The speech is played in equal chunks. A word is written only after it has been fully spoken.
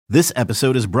This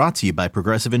episode is brought to you by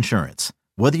Progressive Insurance.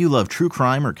 Whether you love true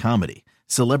crime or comedy,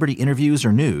 celebrity interviews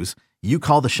or news, you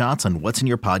call the shots on what's in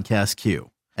your podcast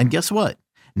queue. And guess what?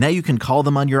 Now you can call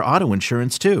them on your auto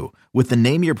insurance too with the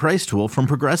Name Your Price tool from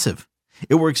Progressive.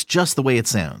 It works just the way it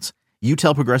sounds. You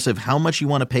tell Progressive how much you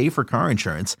want to pay for car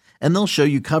insurance, and they'll show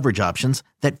you coverage options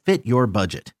that fit your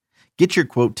budget. Get your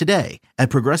quote today at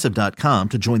Progressive.com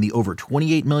to join the over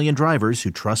 28 million drivers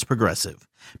who trust Progressive.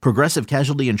 Progressive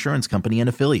Casualty Insurance Company and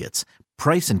Affiliates.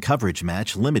 Price and coverage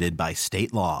match limited by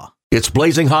state law. It's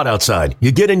blazing hot outside.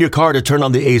 You get in your car to turn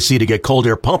on the AC to get cold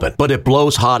air pumping, but it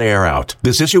blows hot air out.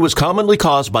 This issue is commonly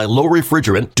caused by low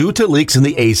refrigerant due to leaks in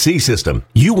the AC system.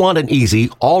 You want an easy,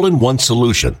 all-in-one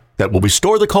solution that will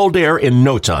restore the cold air in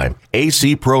no time.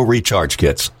 AC Pro Recharge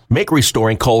Kits make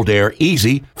restoring cold air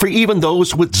easy for even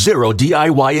those with zero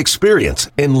DIY experience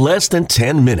in less than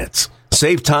 10 minutes.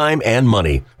 Save time and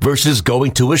money versus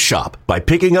going to a shop by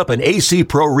picking up an AC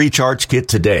Pro Recharge Kit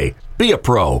today. Be a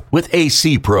pro with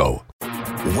AC Pro.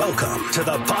 Welcome to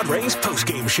the Padres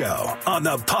Postgame Show on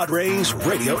the Padres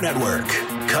Radio Network.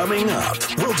 Coming up,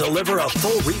 we'll deliver a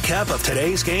full recap of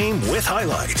today's game with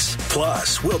highlights.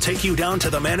 Plus, we'll take you down to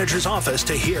the manager's office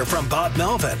to hear from Bob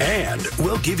Melvin. And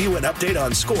we'll give you an update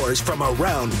on scores from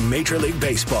around Major League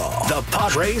Baseball. The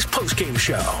Padres Postgame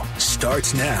Show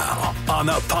starts now on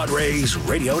the Padres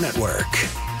Radio Network.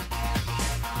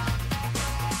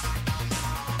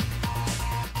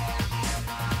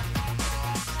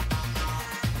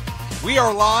 We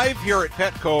are live here at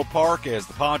Petco Park as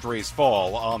the Padres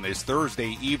fall on this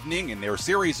Thursday evening in their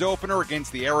series opener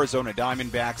against the Arizona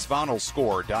Diamondbacks. Final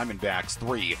score, Diamondbacks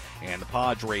 3 and the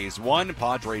Padres 1.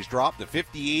 Padres dropped to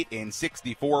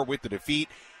 58-64 with the defeat.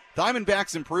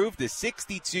 Diamondbacks improved to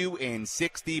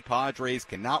 62-60. Padres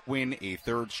cannot win a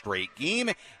third straight game,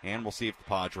 and we'll see if the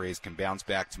Padres can bounce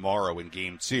back tomorrow in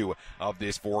Game 2 of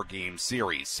this 4-game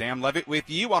series. Sam Levitt with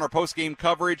you on our post-game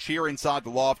coverage here inside the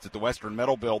loft at the Western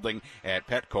Metal Building at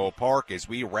Petco Park as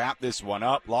we wrap this one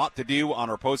up. Lot to do on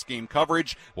our post-game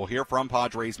coverage. We'll hear from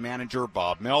Padres manager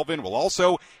Bob Melvin. We'll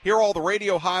also hear all the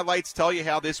radio highlights, tell you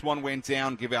how this one went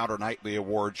down, give out our nightly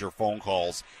awards, your phone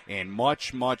calls, and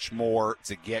much, much more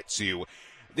to get to.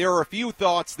 There are a few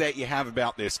thoughts that you have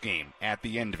about this game at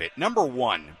the end of it. Number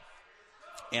one,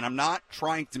 and I'm not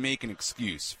trying to make an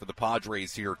excuse for the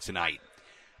Padres here tonight,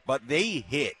 but they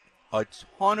hit a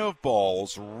ton of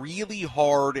balls really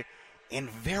hard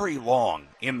and very long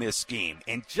in this game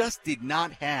and just did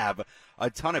not have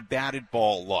a ton of batted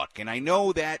ball luck. And I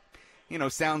know that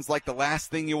sounds like the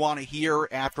last thing you want to hear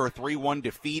after a 3-1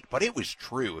 defeat, but it was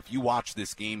true if you watch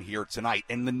this game here tonight,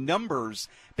 and the numbers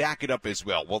back it up as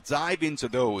well. We'll dive into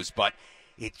those, but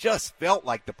it just felt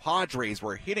like the Padres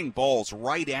were hitting balls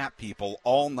right at people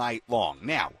all night long.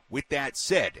 Now, with that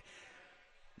said,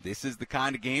 this is the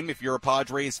kind of game, if you're a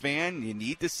Padres fan, you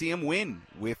need to see them win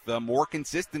with more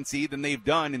consistency than they've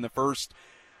done in the first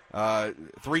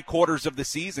 3 quarters of the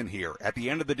season here. At the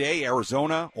end of the day,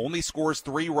 Arizona only scores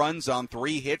 3 runs on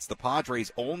 3 hits. The Padres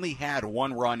only had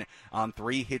 1 run on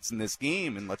 3 hits in this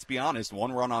game. And let's be honest,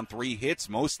 1 run on 3 hits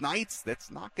most nights, that's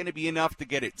not going to be enough to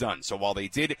get it done. So while they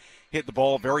did hit the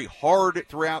ball very hard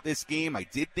throughout this game, I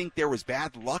did think there was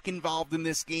bad luck involved in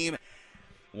this game.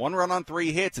 1 run on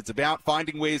 3 hits, it's about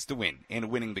finding ways to win and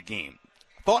winning the game.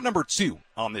 Thought number 2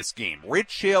 on this game,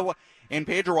 Rich Hill and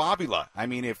Pedro Avila. I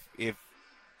mean, if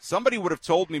somebody would have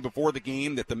told me before the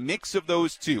game that the mix of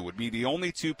those two would be the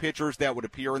only 2 pitchers that would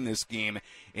appear in this game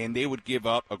and they would give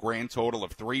up a grand total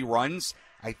of 3 runs,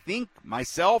 I think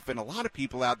myself and a lot of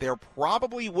people out there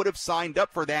probably would have signed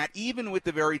up for that, even with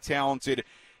the very talented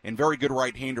and very good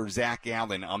right-hander Zach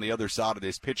Allen on the other side of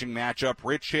this pitching matchup.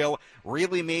 Rich Hill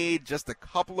really made just a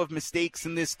couple of mistakes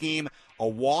in this game. A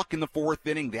walk in the 4th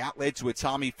inning, that led to a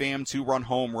Tommy Pham 2-run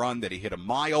home run that he hit a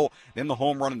mile. Then the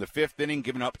home run in the 5th inning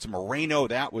given up to Moreno.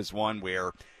 That was one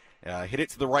where hit it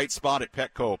to the right spot at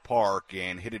Petco Park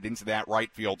and hit it into that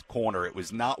right field corner. It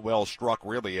was not well struck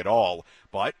really at all,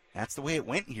 but that's the way it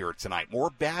went here tonight.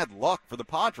 More bad luck for the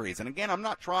Padres. And again, I'm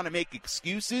not trying to make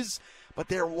excuses, but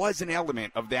there was an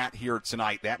element of that here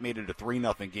tonight. That made it a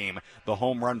 3-0 game, the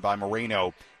home run by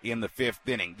Moreno in the 5th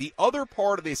inning. The other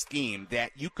part of this game that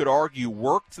you could argue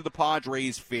worked to the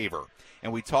Padres' favor,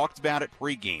 and we talked about it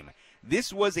pregame,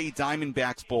 this was a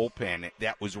Diamondbacks bullpen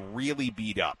that was really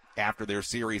beat up after their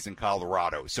series in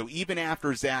Colorado. So even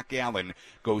after Zach Allen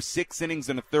goes 6 innings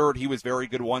and a third, he was very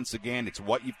good once again. It's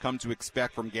what you've come to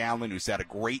expect from Gallen, who's had a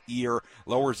great year,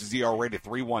 lowers his ERA to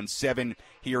 3.17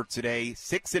 here today.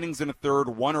 6 innings and a third,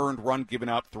 1 earned run given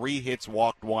up, 3 hits,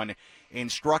 walked 1,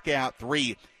 and struck out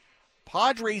 3.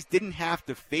 Padres didn't have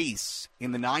to face,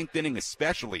 in the 9th inning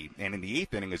especially, and in the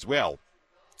 8th inning as well,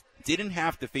 didn't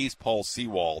have to face Paul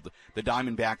Sewald, the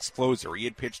Diamondbacks closer. He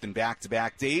had pitched in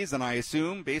back-to-back days, and I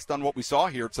assume, based on what we saw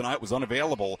here tonight, was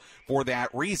unavailable for that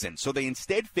reason. So they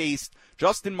instead faced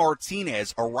Justin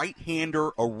Martinez, a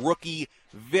right-hander, a rookie,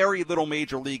 very little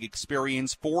major league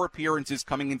experience, 4 appearances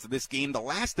coming into this game. The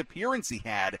last appearance he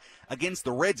had against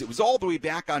the Reds, it was all the way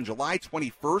back on July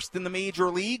 21st in the major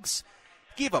leagues.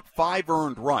 Gave up 5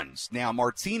 earned runs. Now,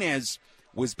 Martinez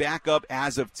was back up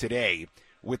as of today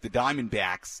with the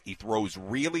Diamondbacks. He throws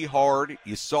really hard.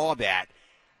 You saw that.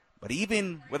 But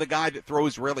even with a guy that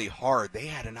throws really hard, they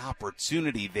had an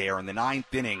opportunity there in the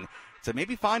 9th inning to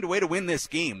maybe find a way to win this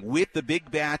game with the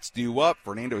big bats due up.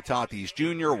 Fernando Tatis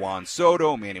Jr., Juan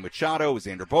Soto, Manny Machado,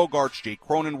 Xander Bogaerts, Jake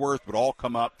Cronenworth would all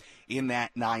come up in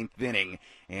that 9th inning.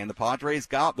 And the Padres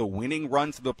got the winning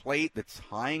run to the plate, the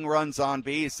tying runs on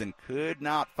base, and could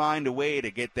not find a way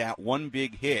to get that one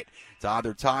big hit to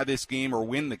either tie this game or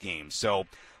win the game. So,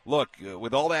 look,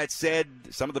 with all that said,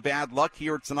 some of the bad luck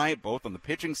here tonight, both on the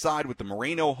pitching side with the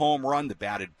Moreno home run, the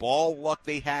batted ball luck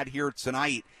they had here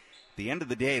tonight. At the end of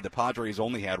the day, the Padres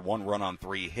only had 1 run on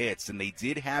 3 hits, and they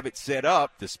did have it set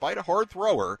up, despite a hard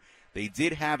thrower, they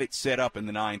did have it set up in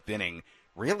the 9th inning.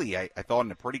 Really, I thought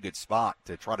in a pretty good spot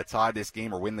to try to tie this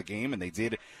game or win the game, and they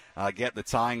did get the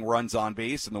tying runs on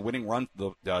base and the winning run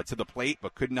to the plate,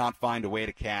 but could not find a way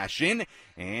to cash in.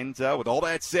 And with all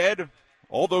that said,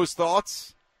 all those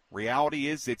thoughts, reality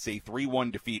is it's a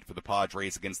 3-1 defeat for the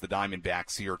Padres against the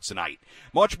Diamondbacks here tonight.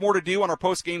 Much more to do on our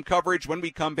post-game coverage. When we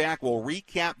come back, we'll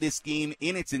recap this game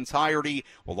in its entirety.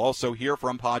 We'll also hear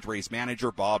from Padres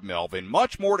manager Bob Melvin.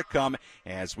 Much more to come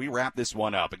as we wrap this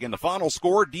one up. Again, the final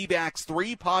score, D-backs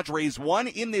 3, Padres 1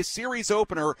 in this series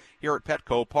opener here at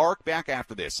Petco Park. Back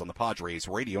after this on the Padres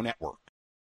Radio Network.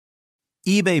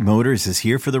 eBay Motors is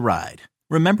here for the ride.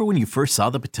 Remember when you first saw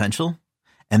the potential?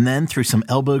 And then, through some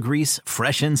elbow grease,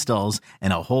 fresh installs,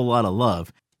 and a whole lot of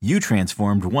love, you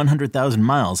transformed 100,000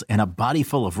 miles and a body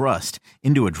full of rust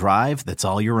into a drive that's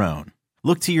all your own.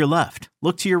 Look to your left.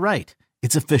 Look to your right.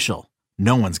 It's official.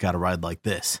 No one's got a ride like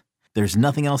this. There's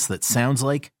nothing else that sounds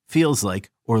like, feels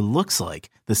like, or looks like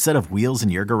the set of wheels in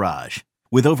your garage.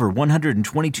 With over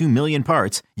 122 million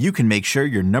parts, you can make sure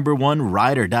your number one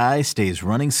ride or die stays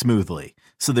running smoothly.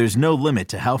 So there's no limit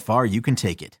to how far you can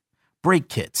take it. Brake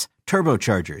kits,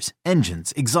 turbochargers,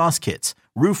 engines, exhaust kits,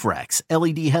 roof racks,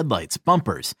 LED headlights,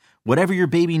 bumpers, whatever your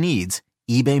baby needs,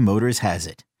 eBay Motors has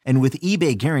it. And with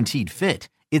eBay Guaranteed Fit,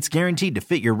 it's guaranteed to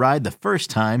fit your ride the first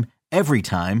time, every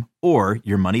time, or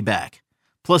your money back.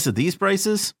 Plus at these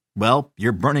prices, well,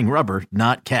 you're burning rubber,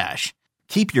 not cash.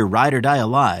 Keep your ride or die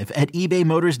alive at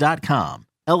ebaymotors.com.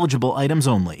 Eligible items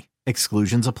only.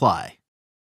 Exclusions apply.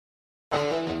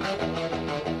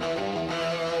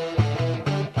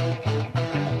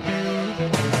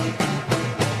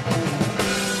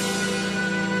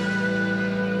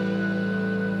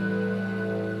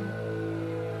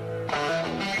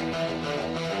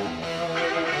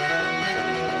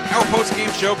 Our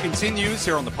post-game show continues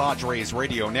here on the Padres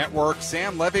Radio Network.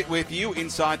 Sam Levitt with you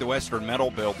inside the Western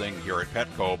Metal Building here at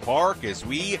Petco Park as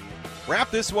we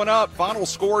wrap this one up. Final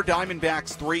score,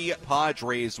 Diamondbacks 3,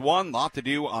 Padres 1. Lot to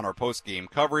do on our post-game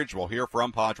coverage. We'll hear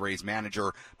from Padres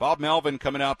manager Bob Melvin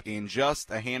coming up in just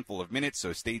a handful of minutes,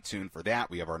 so stay tuned for that.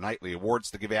 We have our nightly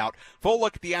awards to give out. Full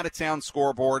look at the out-of-town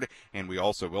scoreboard, and we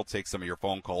also will take some of your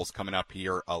phone calls coming up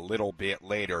here a little bit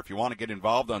later. If you want to get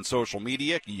involved on social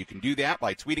media, you can do that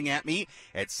by tweeting at me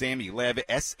at Sammy Lev,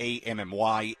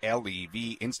 SammyLev.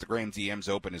 Instagram DM's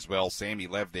open as well. Sammy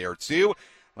Lev there too.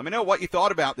 Let me know what you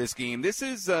thought about this game. This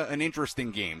is an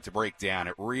interesting game to break down.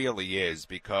 It really is,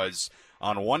 because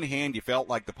on one hand, you felt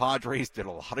like the Padres did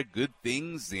a lot of good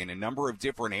things in a number of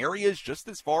different areas, just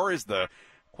as far as the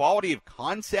quality of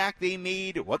contact they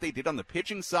made, what they did on the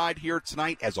pitching side here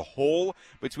tonight as a whole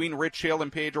between Rich Hill and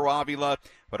Pedro Avila.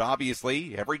 But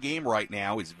obviously, every game right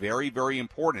now is very, very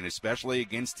important, especially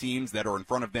against teams that are in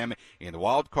front of them in the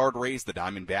wild card race. The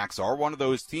Diamondbacks are one of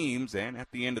those teams, and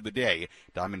at the end of the day,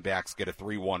 Diamondbacks get a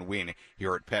 3-1 win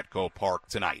here at Petco Park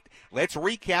tonight. Let's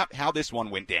recap how this one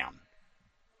went down.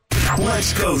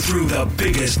 Let's go through the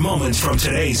biggest moments from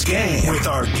today's game with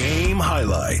our game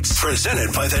highlights.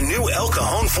 Presented by the new El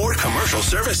Cajon Ford Commercial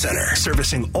Service Center.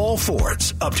 Servicing all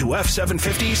Fords up to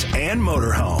F-750s and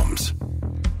motorhomes.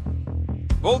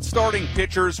 Both starting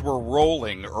pitchers were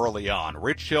rolling early on.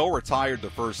 Rich Hill retired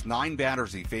the first 9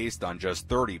 batters he faced on just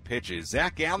 30 pitches.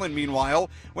 Zach Gallen, meanwhile,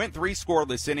 went 3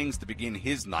 scoreless innings to begin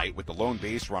his night, with the lone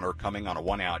base runner coming on a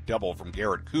 1-out double from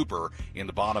Garrett Cooper in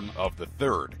the bottom of the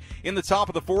 3rd. In the top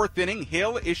of the 4th inning,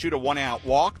 Hill issued a 1-out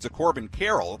walk to Corbin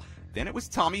Carroll. Then it was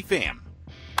Tommy Pham.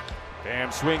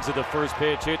 Pham swings at the first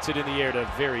pitch, hits it in the air to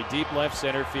very deep left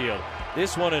center field.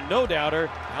 This one a no-doubter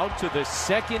out to the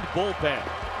second bullpen.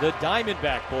 The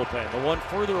Diamondback bullpen, the one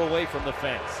further away from the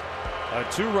fence. A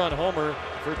 2-run homer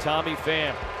for Tommy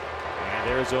Pham. And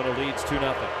Arizona leads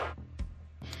 2-0.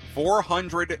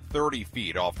 430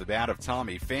 feet off the bat of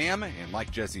Tommy Pham, and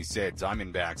like Jesse said,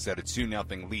 Diamondbacks had a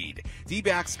 2-0 lead.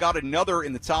 D-backs got another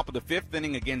in the top of the 5th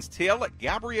inning against Hill.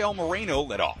 Gabriel Moreno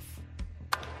led off.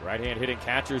 Right-hand hitting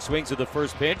catcher swings at the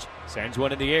first pitch, sends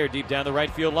one in the air deep down the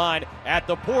right field line. At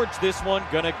the porch, this one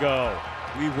gonna go.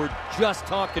 We were just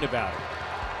talking about it.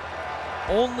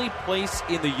 Only place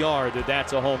in the yard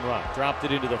that's a home run. Dropped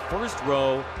it into the first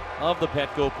row of the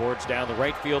Petco porch down the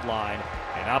right field line.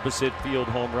 An opposite field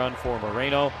home run for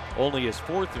Moreno, only his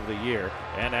 4th of the year,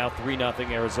 and now 3-0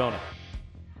 Arizona.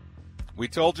 We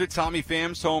told you Tommy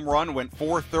Pham's home run went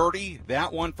 430.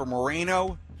 That one for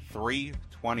Moreno,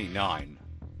 329.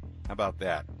 How about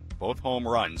that? Both home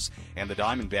runs, and the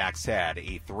Diamondbacks had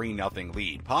a 3-0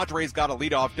 lead. Padres got a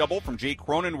leadoff double from Jake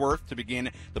Cronenworth to begin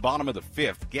the bottom of the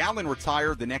 5th. Gallen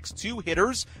retired the next 2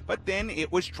 hitters, but then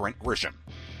it was Trent Grisham.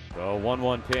 So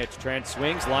 1-1 pitch. Trent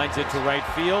swings, lines it to right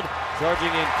field. Charging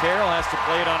in Carroll, has to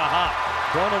play it on a hop.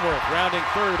 Cronenworth rounding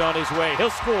third on his way.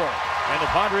 He'll score, and the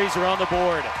Padres are on the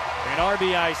board. An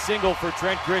RBI single for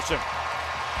Trent Grisham.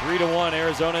 3-1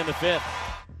 Arizona in the 5th.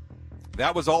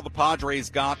 That was all the Padres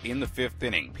got in the 5th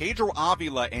inning. Pedro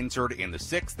Avila entered in the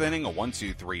 6th inning, a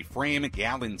 1-2-3 frame.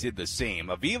 Gallen did the same.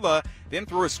 Avila then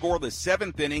threw a scoreless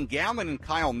 7th inning. Gallen and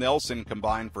Kyle Nelson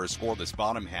combined for a scoreless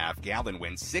bottom half. Gallen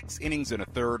went 6 innings and a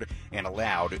third and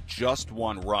allowed just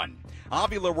 1 run.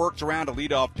 Avila worked around a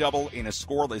leadoff double in a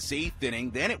scoreless 8th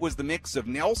inning. Then it was the mix of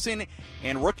Nelson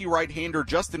and rookie right-hander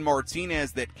Justin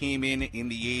Martinez that came in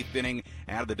the 8th inning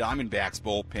out of the Diamondbacks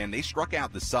bullpen. They struck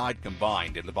out the side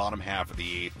combined in the bottom half of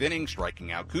the 8th inning,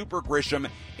 striking out Cooper, Grisham,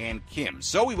 and Kim.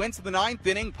 So we went to the 9th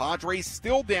inning. Padres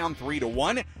still down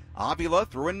 3-1. Avila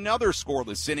threw another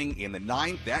scoreless inning in the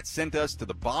 9th. That sent us to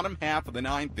the bottom half of the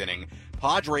 9th inning.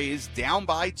 Padres down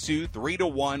by 2,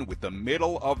 3-1 with the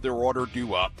middle of their order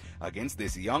due up against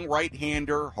this young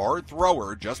right-hander, hard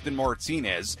thrower, Justin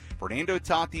Martinez. Fernando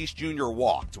Tatis Jr.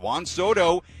 walked. Juan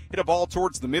Soto hit a ball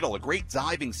towards the middle. A great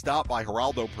diving stop by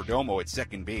Geraldo Perdomo at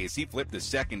second base. He flipped to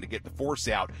second to get the force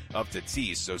out of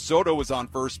Tatis. So Soto was on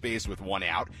first base with 1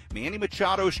 out. Manny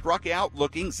Machado struck out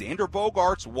looking. Xander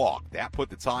Bogaerts walked. That put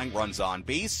the tying runs on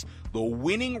base. The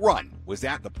winning run was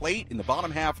at the plate in the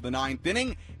bottom half of the 9th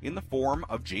inning in the form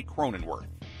of Jake Cronenworth.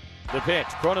 The pitch,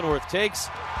 Cronenworth takes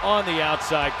on the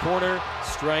outside corner,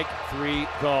 strike 3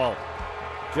 call.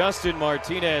 Justin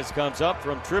Martinez comes up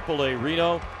from AAA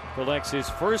Reno, collects his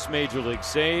first Major League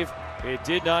save. It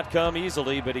did not come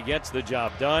easily, but he gets the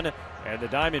job done. And the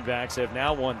Diamondbacks have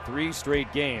now won 3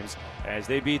 straight games as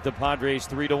they beat the Padres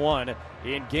 3-1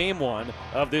 in Game 1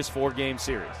 of this 4-game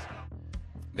series.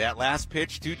 That last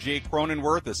pitch to Jake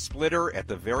Cronenworth, a splitter at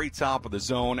the very top of the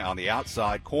zone on the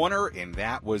outside corner, and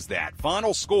that was that.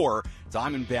 Final score,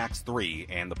 Diamondbacks 3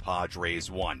 and the Padres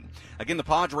 1. Again, the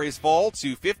Padres fall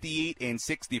to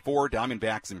 58-64.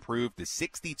 Diamondbacks improved to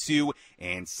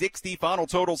 62-60. Final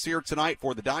totals here tonight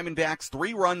for the Diamondbacks: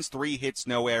 3 runs, 3 hits,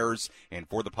 no errors, and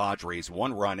for the Padres,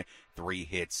 1 run, 3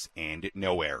 hits, and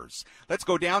no errors. Let's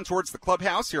go down towards the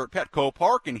clubhouse here at Petco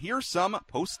Park and hear some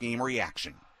post-game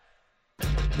reaction.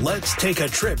 Let's take a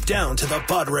trip down to the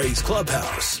Padres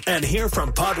clubhouse and hear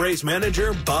from Padres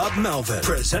manager Bob Melvin.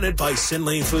 Presented by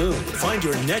Sinley Food. Find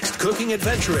your next cooking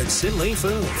adventure at Sinley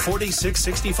Food,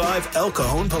 4665 El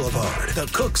Cajon Boulevard, the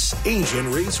Cook's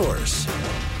Asian Resource.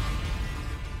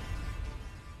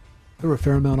 There were a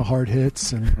fair amount of hard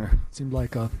hits, and it seemed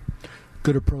like a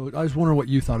good approach. I was wondering what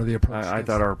you thought of the approach. I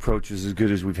thought our approach was as good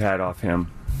as we've had off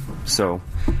him. So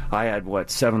I had,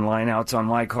 7 lineouts on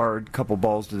my card, couple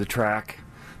balls to the track,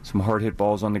 some hard hit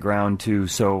balls on the ground too.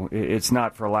 So it's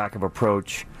not for lack of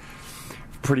approach.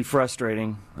 Pretty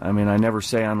frustrating. I mean, I never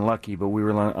say unlucky, but we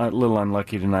were a little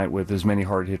unlucky tonight with as many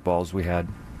hard hit balls we had.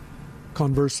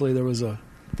 Conversely, there was a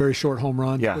very short home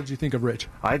run. Yeah. What did you think of Rich?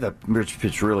 I thought Rich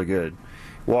pitched really good.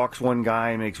 Walks one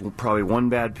guy, makes probably one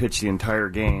bad pitch the entire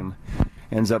game.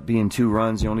 Ends up being 2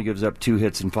 runs. He only gives up 2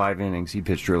 hits in 5 innings. He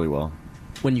pitched really well.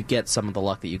 When you get some of the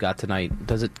luck that you got tonight,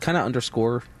 does it kind of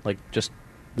underscore just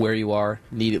where you are?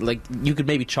 You could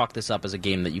maybe chalk this up as a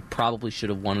game that you probably should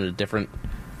have won at a different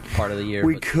part of the year.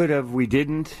 We could have. We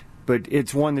didn't. But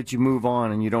it's one that you move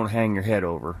on and you don't hang your head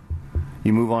over.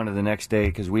 You move on to the next day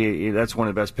because that's one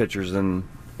of the best pitchers in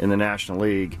the National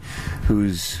League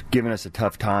who's given us a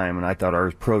tough time, and I thought our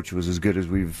approach was as good as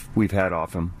we've had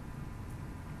off him.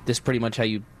 This pretty much how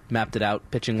you mapped it out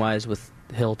pitching-wise with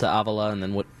Hill to Avila, and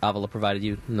then what Avila provided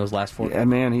you in those last 4 games? Yeah,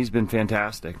 man, he's been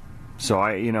fantastic. So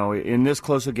in this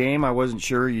close a game, I wasn't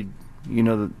sure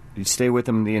you stay with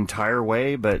him the entire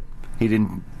way, but he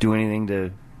didn't do anything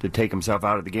to take himself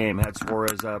out of the game. Had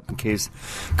Suarez up in case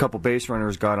a couple base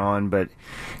runners got on, but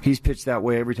he's pitched that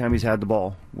way every time he's had the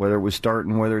ball, whether it was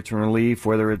starting, whether it's in relief,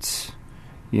 whether it's,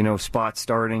 spot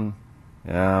starting.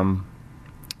 This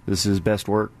is his best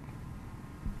work.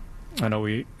 I know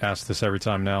we ask this every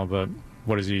time now, but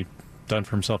what has he done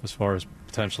for himself as far as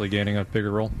potentially gaining a bigger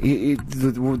role?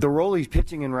 The role he's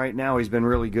pitching in right now, he's been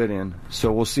really good in.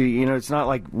 So we'll see. It's not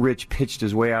like Rich pitched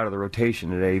his way out of the rotation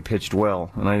today. He pitched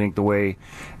well. And I think the way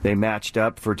they matched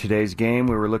up for today's game,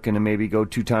 we were looking to maybe go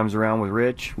 2 times around with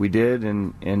Rich. We did,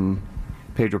 and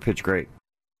Pedro pitched great.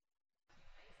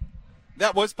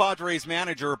 That was Padres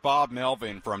manager Bob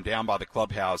Melvin from down by the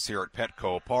clubhouse here at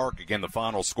Petco Park. Again, the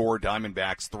final score,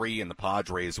 Diamondbacks 3 and the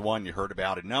Padres 1. You heard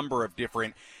about a number of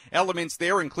different elements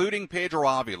there, including Pedro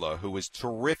Avila, who was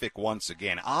terrific once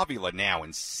again. Avila now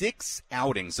in 6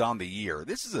 outings on the year.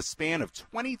 This is a span of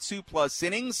 22-plus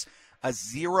innings, a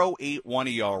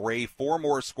 0.81 ERA, 4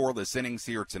 more scoreless innings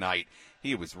here tonight.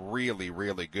 He was really,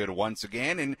 really good once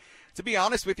again, and to be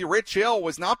honest with you, Rich Hill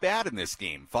was not bad in this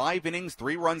game. 5 innings,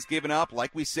 3 runs given up.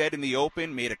 Like we said in the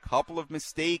open, made a couple of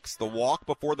mistakes. The walk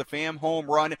before the Pham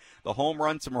home run, the home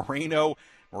run to Moreno.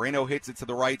 Moreno hits it to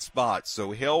the right spot.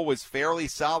 So Hill was fairly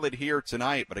solid here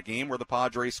tonight, but a game where the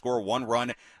Padres score 1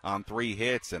 run on 3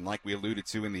 hits. And like we alluded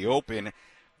to in the open,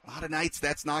 a lot of nights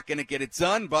that's not going to get it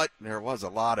done, but there was a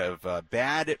lot of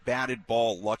batted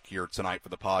ball luck here tonight for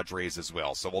the Padres as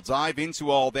well. So we'll dive into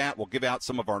all that. We'll give out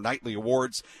some of our nightly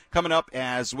awards coming up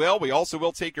as well. We also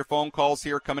will take your phone calls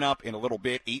here coming up in a little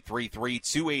bit,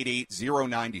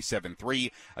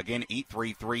 833-288-0973. Again,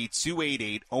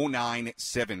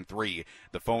 833-288-0973.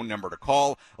 The phone number to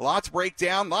call. Lots to break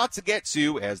down, lots to get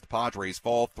to as the Padres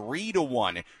fall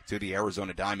 3-1 to the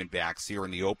Arizona Diamondbacks here in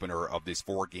the opener of this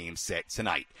 4-game set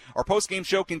tonight. Our postgame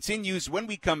show continues when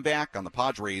we come back on the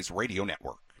Padres Radio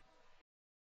Network.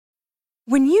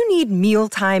 When you need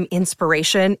mealtime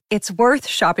inspiration, it's worth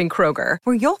shopping Kroger,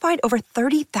 where you'll find over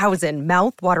 30,000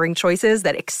 mouth-watering choices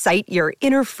that excite your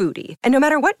inner foodie. And no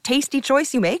matter what tasty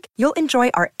choice you make, you'll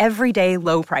enjoy our everyday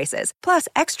low prices, plus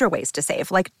extra ways to save,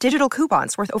 like digital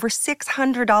coupons worth over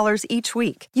 $600 each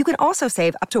week. You can also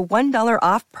save up to $1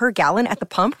 off per gallon at the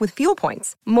pump with fuel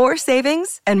points. More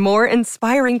savings and more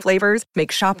inspiring flavors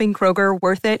make shopping Kroger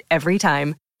worth it every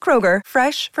time. Kroger,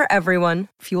 fresh for everyone.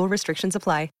 Fuel restrictions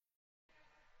apply.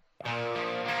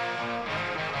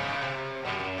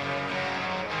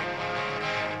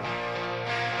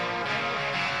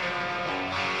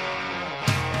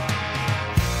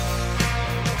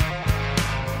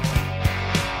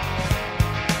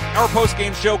 Our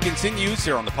postgame show continues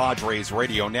here on the Padres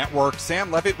Radio Network.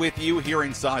 Sam Levitt with you here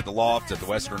inside the loft at the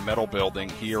Western Metal Building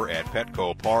here at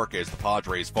Petco Park as the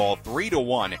Padres fall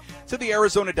 3-1 to the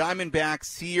Arizona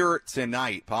Diamondbacks here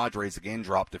tonight. Padres again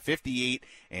dropped to 58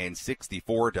 and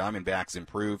 64. Diamondbacks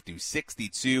improved to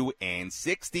 62 and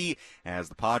 60 as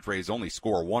the Padres only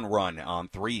score 1 run on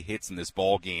 3 hits in this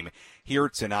ball game here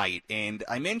tonight. And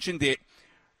I mentioned it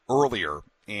earlier,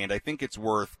 and I think it's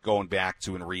worth going back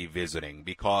to and revisiting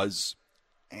because,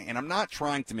 and I'm not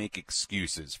trying to make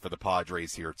excuses for the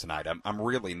Padres here tonight. I'm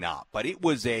really not. But it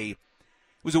was a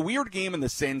weird game in the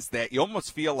sense that you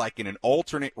almost feel like in an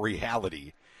alternate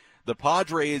reality. The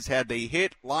Padres, had they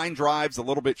hit line drives a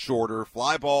little bit shorter,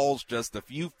 fly balls just a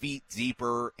few feet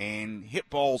deeper, and hit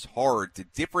balls hard to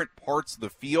different parts of the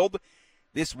field,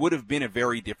 this would have been a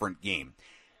very different game.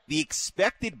 The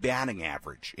expected batting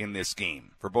average in this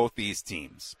game for both these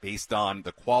teams, based on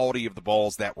the quality of the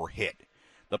balls that were hit,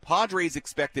 the Padres'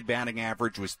 expected batting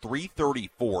average was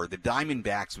 .334. The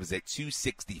Diamondbacks was at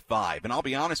 .265. And I'll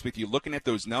be honest with you, looking at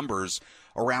those numbers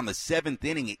around the 7th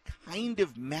inning, it kind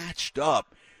of matched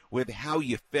up with how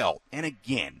you felt. And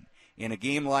again, in a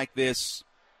game like this,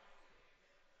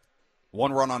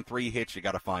 1 run on 3 hits, you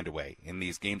got to find a way. And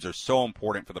these games are so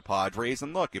important for the Padres.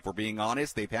 And look, if we're being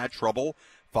honest, they've had trouble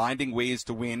finding ways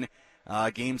to win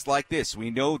games like this. We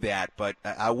know that. But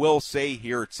I will say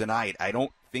here tonight, I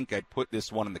don't think I'd put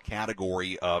this one in the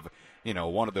category of,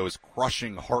 one of those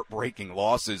crushing, heartbreaking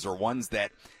losses or ones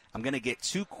that I'm going to get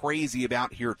too crazy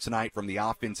about here tonight from the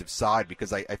offensive side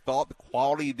because I thought the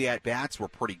quality of the at-bats were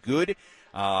pretty good.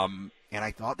 And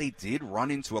I thought they did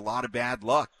run into a lot of bad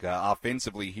luck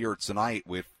offensively here tonight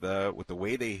with the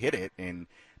way they hit it and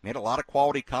made a lot of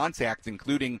quality contact,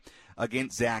 including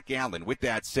against Zach Allen. With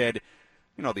that said,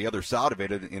 the other side of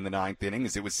it in the 9th inning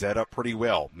is it was set up pretty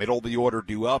well. Middle of the order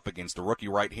due up against a rookie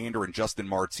right-hander in Justin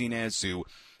Martinez, who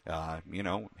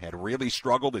Had really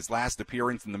struggled. His last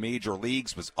appearance in the major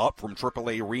leagues was up from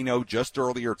AAA Reno just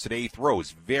earlier today.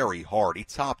 Throws very hard. He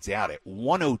topped out at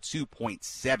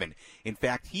 102.7. In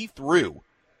fact, he threw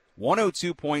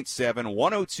 102.7,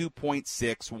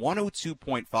 102.6,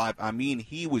 102.5. I mean,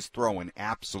 he was throwing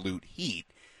absolute heat.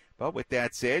 But with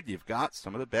that said, you've got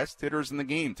some of the best hitters in the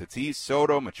game. Tatis,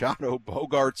 Soto, Machado,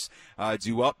 Bogarts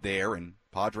due up there, and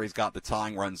Padres got the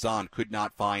tying runs on. Could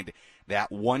not find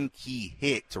that one key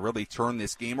hit to really turn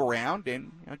this game around.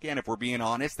 And again, if we're being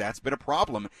honest, that's been a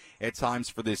problem at times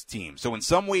for this team. So in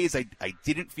some ways, I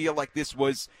didn't feel like this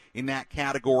was in that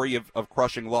category of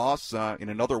crushing loss. In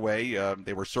another way,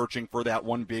 they were searching for that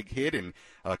one big hit and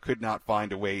could not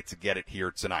find a way to get it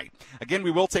here tonight. Again,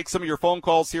 we will take some of your phone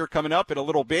calls here coming up in a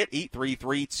little bit.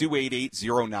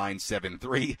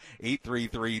 833-288-0973.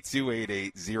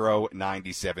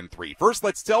 833-288-0973. First,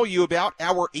 let's tell you about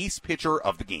our ace pitcher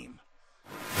of the game.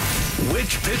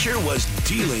 Which pitcher was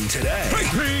dealing today?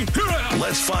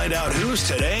 Let's find out who's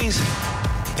today's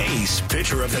ace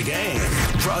pitcher of the game.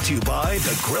 Brought to you by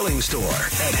The Grilling Store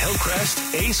at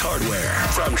Hillcrest Ace Hardware.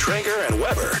 From Traeger and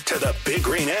Weber to the Big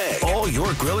Green Egg, all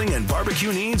your grilling and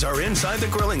barbecue needs are inside The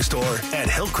Grilling Store at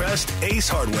Hillcrest Ace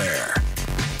Hardware.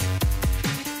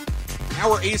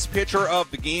 Our ace pitcher of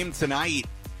the game tonight,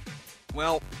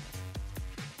 well,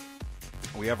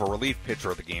 we have a relief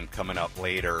pitcher of the game coming up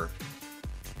later.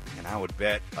 And I would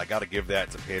bet I got to give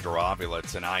that to Pedro Avila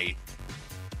tonight.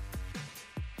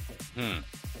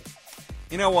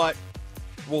 You know what?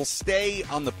 We'll stay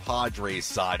on the Padres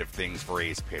side of things for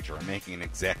ace pitcher. I'm making an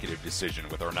executive decision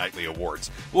with our nightly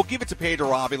awards. We'll give it to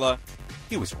Pedro Avila.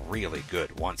 He was really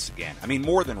good once again. I mean,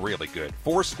 more than really good.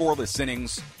 4 scoreless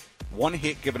innings, 1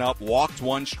 hit given up, walked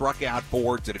 1, struck out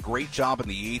 4. Did a great job in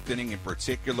the 8th inning in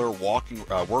particular,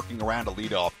 working around a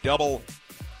leadoff double.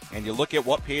 And you look at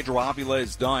what Pedro Avila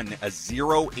has done, a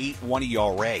 0.81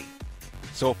 ERA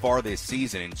so far this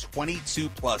season in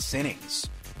 22-plus innings.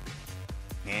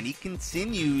 And he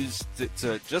continues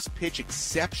to just pitch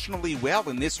exceptionally well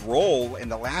in this role.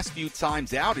 And the last few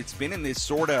times out, it's been in this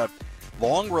sort of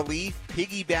long relief,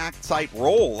 piggyback type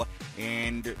role.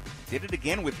 And did it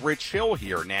again with Rich Hill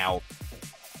here. Now,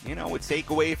 a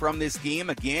takeaway from this game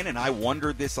again, and I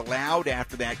wondered this aloud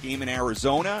after that game in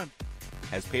Arizona.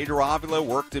 Has Pedro Avila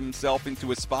worked himself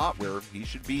into a spot where he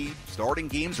should be starting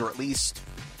games or at least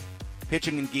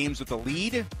pitching in games with a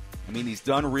lead? I mean, he's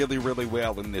done really, really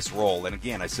well in this role. And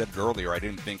again, I said it earlier, I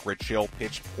didn't think Rich Hill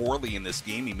pitched poorly in this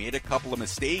game. He made a couple of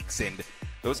mistakes, and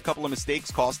those couple of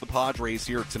mistakes cost the Padres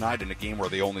here tonight in a game where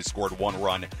they only scored 1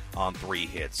 run on 3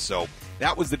 hits. So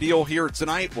that was the deal here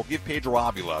tonight. We'll give Pedro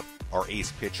Avila our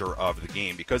ace pitcher of the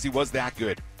game because he was that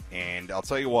good. And I'll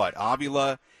tell you what,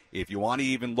 Avila, if you want to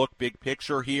even look big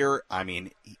picture here, I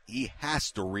mean, he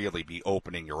has to really be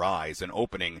opening your eyes and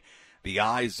opening the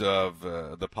eyes of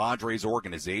the Padres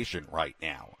organization right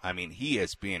now. I mean, he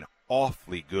has been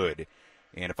awfully good.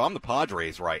 And if I'm the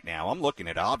Padres right now, I'm looking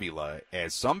at Avila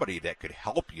as somebody that could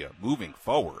help you moving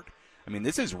forward. I mean,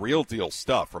 this is real deal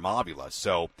stuff from Avila.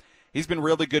 So he's been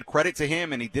really good. Credit to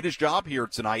him, and he did his job here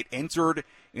tonight. Entered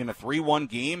in a 3-1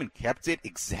 game and kept it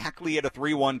exactly at a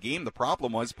 3-1 game. The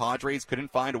problem was Padres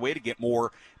couldn't find a way to get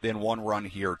more than 1 run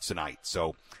here tonight.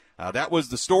 So that was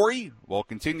the story. We'll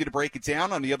continue to break it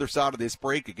down on the other side of this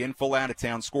break. Again, full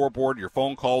out-of-town scoreboard, your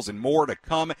phone calls, and more to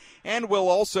come. And we'll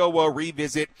also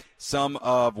revisit some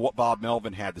of what Bob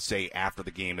Melvin had to say after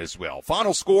the game as well.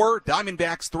 Final score,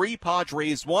 Diamondbacks 3,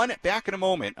 Padres 1. Back in a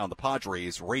moment on the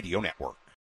Padres Radio Network.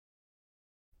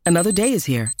 Another day is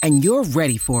here, and you're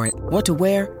ready for it. What to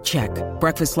wear? Check.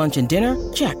 Breakfast, lunch, and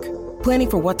dinner? Check. Planning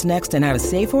for what's next and how to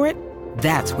save for it?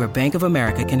 That's where Bank of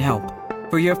America can help.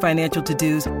 For your financial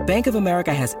to-dos, Bank of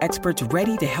America has experts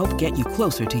ready to help get you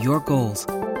closer to your goals.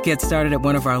 Get started at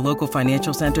one of our local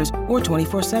financial centers or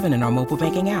 24/7 in our mobile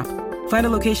banking app. Find a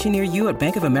location near you at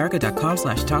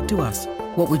bankofamerica.com/talktous.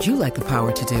 What would you like the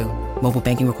power to do? Mobile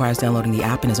banking requires downloading the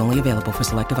app and is only available for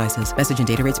select devices. Message and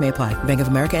data rates may apply. Bank of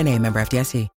America N.A., member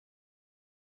FDIC.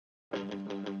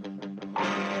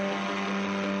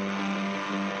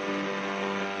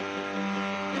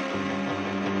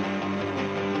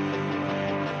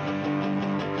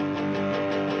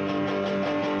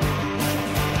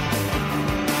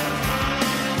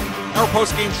 Our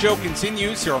postgame show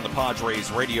continues here on the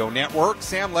Padres Radio Network.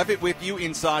 Sam Levitt with you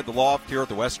inside the loft here at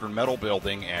the Western Metal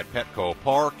Building at Petco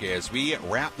Park as we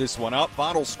wrap this one up.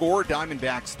 Final score,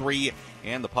 Diamondbacks 3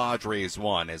 and the Padres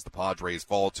won as the Padres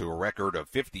fall to a record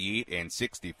of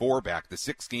 58-64, back to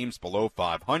 6 games below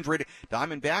 500.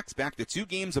 Diamondbacks back to 2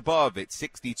 games above at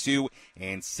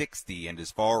 62-60. And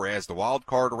as far as the wild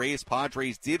card race,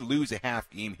 Padres did lose a half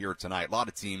game here tonight. A lot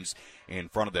of teams in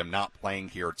front of them not playing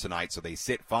here tonight, so they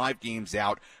sit 5 games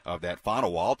out of that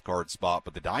final wild card spot.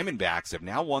 But the Diamondbacks have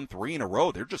now won 3 in a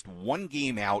row. They're just 1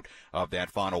 game out of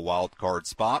that final wild card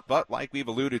spot. But like we've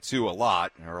alluded to a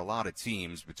lot, there are a lot of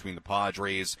teams between the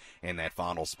Padres and that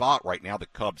final spot. Right now the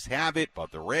Cubs have it,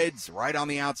 but the Reds right on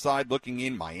the outside looking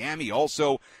in. Miami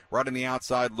also right on the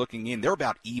outside looking in. They're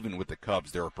about even with the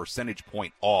Cubs. They're a percentage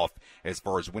point off as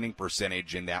far as winning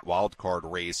percentage in that wild card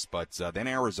race. But then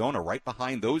Arizona right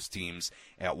behind those teams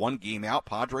at 1 game out.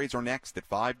 Padres are next at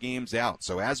 5 games out.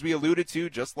 So as we alluded to,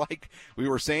 just like we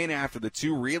were saying after the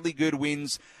 2 really good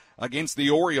wins against the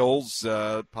Orioles,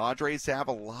 Padres have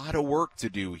a lot of work to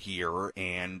do here.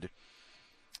 And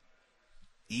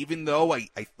even though I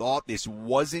thought this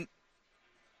wasn't,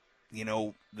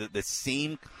 the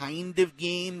same kind of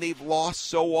game they've lost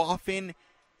so often,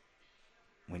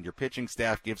 when your pitching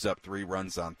staff gives up 3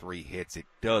 runs on 3 hits, it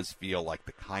does feel like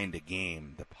the kind of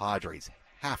game the Padres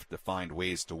have to find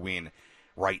ways to win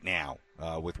right now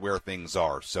with where things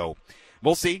are. So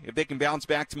we'll see if they can bounce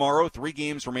back tomorrow. 3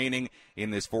 games remaining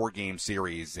in this 4-game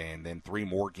series, and then 3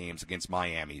 more games against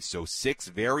Miami. So 6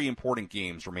 very important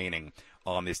games remaining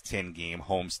on this 10-game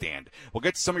homestand. We'll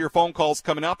get to some of your phone calls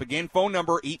coming up. Again, phone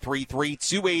number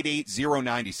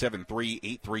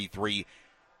 833-288-0973,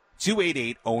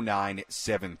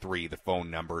 833-288-0973, the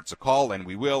phone number. It's a call, and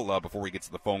we will, before we get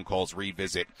to the phone calls,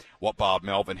 revisit what Bob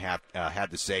Melvin had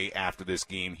to say after this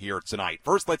game here tonight.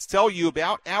 First, let's tell you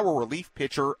about our relief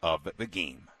pitcher of the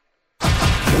game.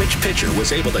 Which pitcher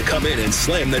was able to come in and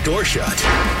slam the door shut?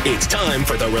 It's time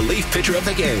for the relief pitcher of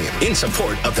the game in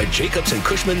support of the Jacobs and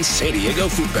Cushman San Diego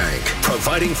Food Bank,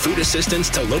 providing food assistance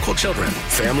to local children,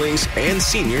 families, and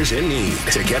seniors in need.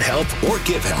 To get help or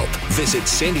give help, visit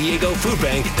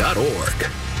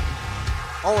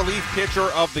SanDiegoFoodBank.org. Our relief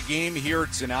pitcher of the game here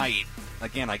tonight.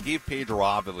 Again, I gave Pedro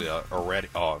Avila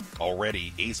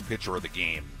already ace pitcher of the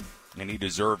game, and he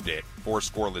deserved it. 4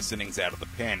 scoreless innings out of the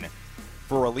pen.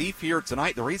 For relief here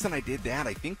tonight, the reason I did that,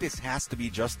 I think this has to be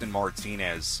Justin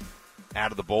Martinez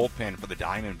out of the bullpen for the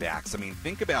Diamondbacks. I mean,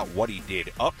 think about what he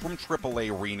did. Up from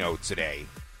AAA Reno today.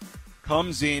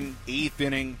 Comes in, 8th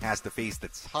inning, has to face the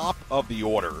top of the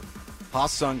order.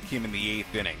 Ha-Sung Kim in the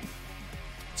 8th inning.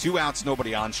 2 outs,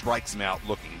 nobody on, strikes him out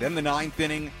looking. Then the 9th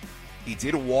inning, he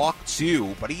did walk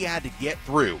 2, but he had to get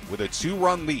through with a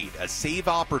 2-run lead, a save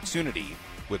opportunity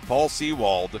with Paul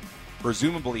Sewald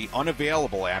presumably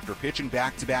unavailable after pitching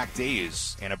back-to-back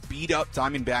days, and a beat-up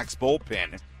Diamondbacks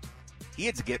bullpen. He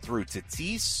had to get through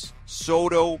Tatis,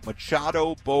 Soto,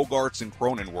 Machado, Bogarts, and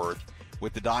Cronenworth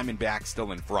with the Diamondbacks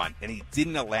still in front, and he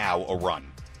didn't allow a run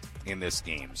in this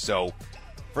game. So,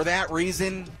 for that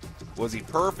reason, was he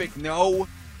perfect? No.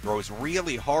 Throws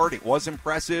really hard. It was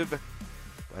impressive.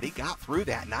 But he got through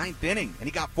that 9th inning, and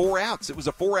he got 4 outs. It was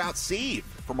a 4-out save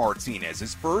for Martinez,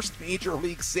 his first major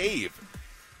league save.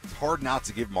 It's hard not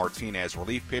to give Martinez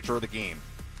relief pitcher of the game.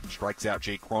 Strikes out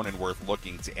Jake Cronenworth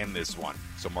looking to end this one.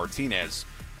 So Martinez,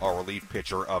 our relief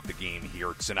pitcher of the game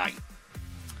here tonight.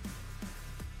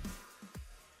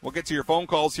 We'll get to your phone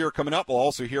calls here coming up. We'll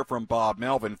also hear from Bob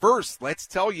Melvin. First, let's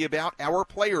tell you about our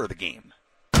player of the game.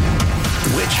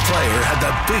 Which player had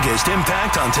the biggest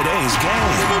impact on today's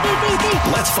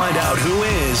game? Let's find out who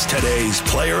is today's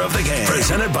player of the game.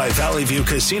 Presented by Valley View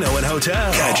Casino and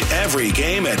Hotel. Catch every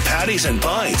game at Patties and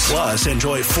Pints. Plus,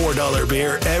 enjoy $4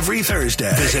 beer every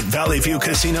Thursday. Visit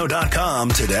valleyviewcasino.com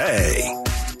today.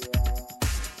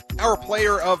 Our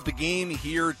player of the game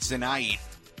here tonight,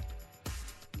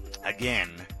 again,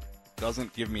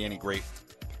 doesn't give me any great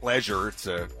pleasure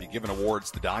to be giving awards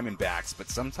to Diamondbacks, but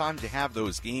sometimes you have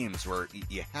those games where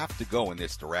you have to go in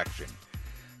this direction.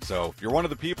 So if you're one of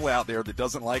the people out there that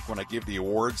doesn't like when I give the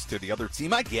awards to the other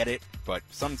team, I get it, but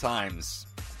sometimes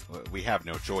we have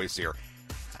no choice here.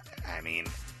 I mean,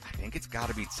 I think it's got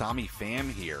to be Tommy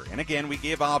Pham here. And again, we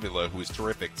gave Avila, who was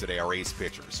terrific today, our ace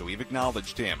pitcher, so we've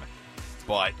acknowledged him.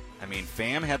 But, I mean,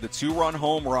 Pham had the 2-run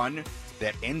home run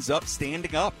that ends up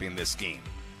standing up in this game.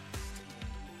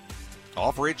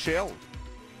 Off Rich Hill.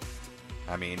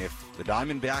 I mean, if the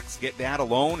Diamondbacks get that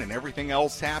alone and everything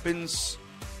else happens,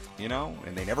 and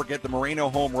they never get the Moreno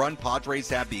home run, Padres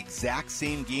have the exact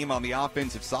same game on the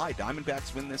offensive side.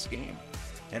 Diamondbacks win this game.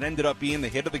 It ended up being the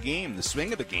hit of the game, the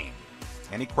swing of the game.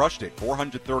 And he crushed it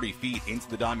 430 feet into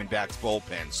the Diamondbacks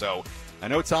bullpen. So I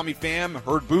know Tommy Pham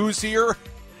heard boos here,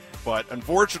 but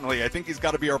unfortunately I think he's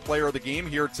got to be our player of the game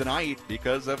here tonight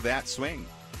because of that swing.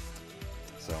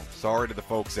 So sorry to the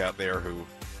folks out there who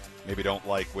maybe don't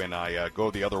like when I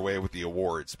go the other way with the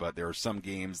awards, but there are some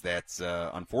games that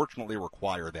unfortunately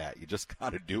require that. You just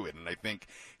got to do it, and I think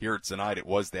here tonight it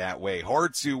was that way.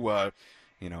 Hard to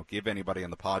give anybody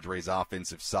on the Padres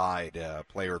offensive side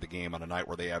player of the game on a night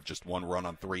where they have just one run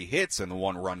on 3 hits, and the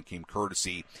one run came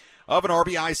courtesy of an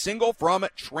RBI single from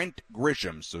Trent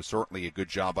Grisham. So certainly a good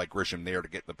job by Grisham there to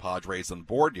get the Padres on the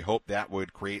board. You hope that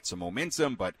would create some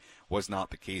momentum, but was not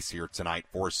the case here tonight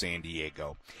for San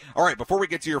Diego. All right, before we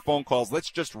get to your phone calls,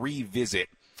 let's just revisit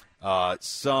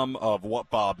some of what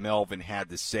Bob Melvin had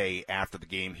to say after the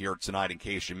game here tonight in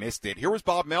case you missed it. Here was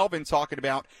Bob Melvin talking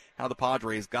about how the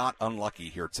Padres got unlucky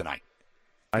here tonight.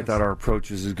 I thought our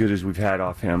approach was as good as we've had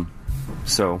off him.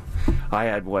 So I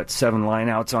had, 7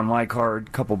 lineouts on my card,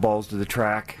 a couple balls to the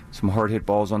track, some hard hit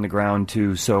balls on the ground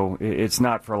too. So it's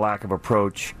not for lack of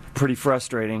approach. Pretty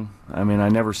frustrating. I mean, I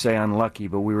never say unlucky,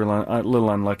 but we were a little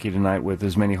unlucky tonight with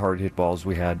as many hard hit balls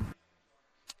we had.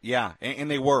 Yeah,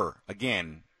 and they were.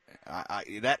 Again,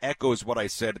 that echoes what I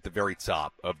said at the very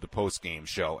top of the postgame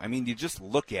show. I mean, you just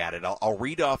look at it. I'll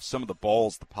read off some of the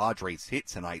balls the Padres hit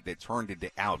tonight that turned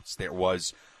into outs. There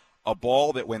was a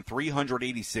ball that went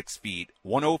 386 feet,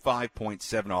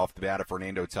 105.7 off the bat of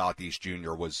Fernando Tatis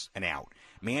Jr. was an out.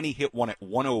 Manny hit one at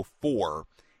 104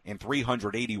 and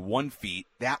 381 feet.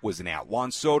 That was an out.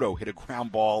 Juan Soto hit a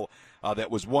ground ball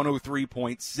that was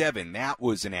 103.7. That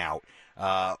was an out.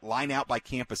 Line out by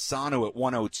Camposano at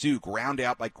 102. Ground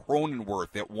out by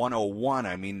Cronenworth at 101.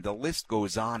 I mean, the list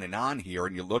goes on here,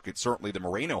 and you look at certainly the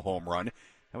Moreno home run.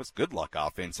 That was good luck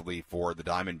offensively for the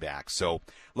Diamondbacks. So,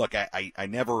 look, I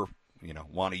never,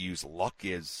 want to use luck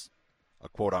as a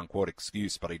quote-unquote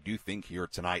excuse, but I do think here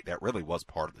tonight that really was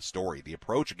part of the story. The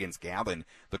approach against Gavin,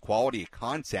 the quality of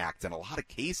contact in a lot of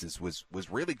cases was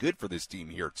really good for this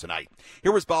team here tonight.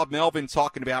 Here was Bob Melvin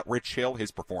talking about Rich Hill,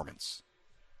 his performance.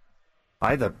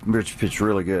 I thought Rich pitched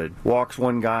really good. Walks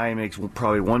one guy, makes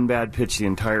probably one bad pitch the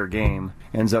entire game,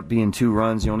 ends up being 2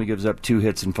 runs. He only gives up 2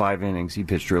 hits in 5 innings. He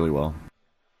pitched really well.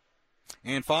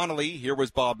 And finally, here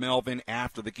was Bob Melvin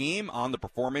after the game on the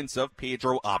performance of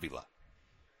Pedro Avila.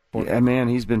 Yeah, man,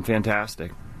 he's been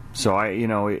fantastic. So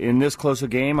in this close a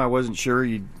game, I wasn't sure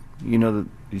you'd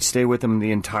stay with him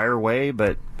the entire way,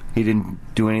 but he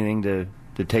didn't do anything to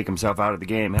take himself out of the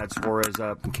game. Had Suarez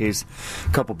up in case a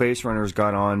couple base runners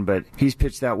got on, but he's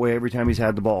pitched that way every time he's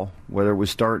had the ball, whether it was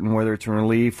starting, whether it's in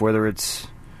relief, whether it's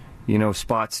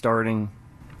spot starting.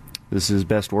 This is his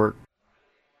best work.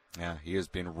 Yeah, he has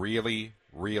been really,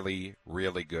 really,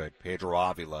 really good, Pedro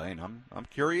Avila, and I'm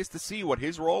curious to see what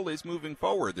his role is moving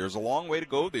forward. There's a long way to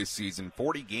go this season,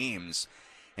 40 games,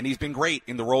 and he's been great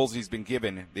in the roles he's been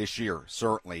given this year,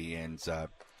 certainly, and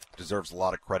deserves a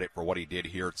lot of credit for what he did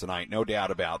here tonight, no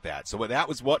doubt about that. So that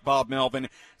was what Bob Melvin,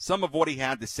 some of what he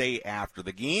had to say after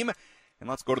the game. And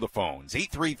let's go to the phones.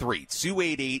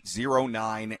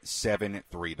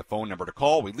 833-288-0973, the phone number to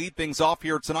call. We lead things off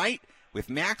here tonight with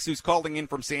Max, who's calling in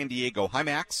from San Diego. Hi,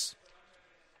 Max.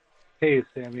 Hey,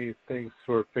 Sammy. Thanks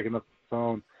for picking up the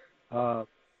phone.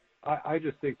 I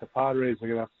just think the Padres are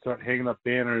going to have to start hanging up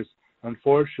banners.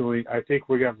 Unfortunately, I think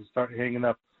we're going to have to start hanging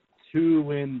up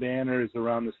 2-win banners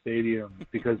around the stadium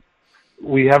because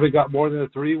we haven't got more than a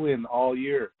 3-win all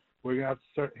year. We're going to have to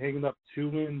start hanging up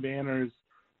 2-win banners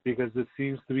because it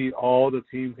seems to be all the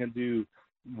team can do.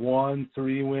 1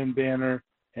 3-win banner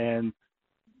and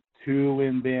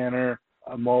 2-win banner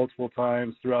multiple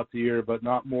times throughout the year, but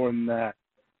not more than that.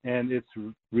 And it's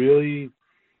really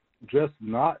just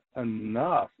not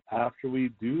enough. After we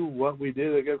do what we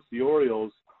did against the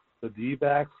Orioles, the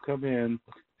D-backs come in,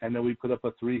 and then we put up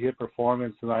a 3-hit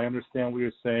performance. And I understand what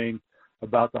you're saying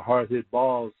about the hard-hit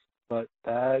balls, but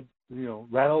bad,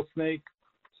 rattlesnake,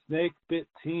 snake-bit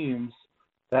teams,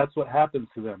 that's what happens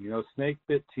to them.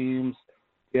 Snake-bit teams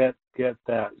get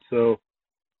that. So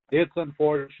it's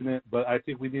unfortunate, but I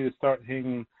think we need to start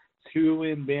hanging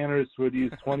 2-win banners for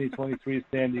these 2023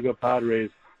 San Diego Padres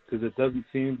because it doesn't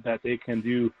seem that they can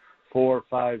do 4,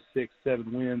 5, 6,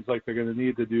 7 wins like they're going to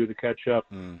need to do to catch up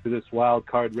to this wild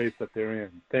card race that they're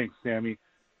in. Thanks, Sammy.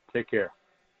 Take care.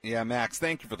 Yeah, Max,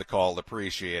 thank you for the call.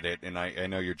 Appreciate it. And I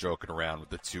know you're joking around with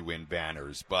the 2-win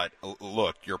banners, but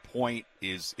look, your point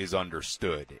is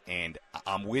understood. And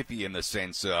I'm with you in the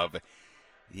sense of,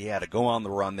 to go on the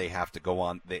run, they have to go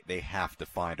on. They have to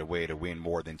find a way to win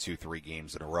more than 2-3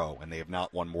 games in a row, and they have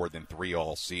not won more than 3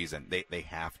 all season. They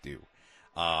have to.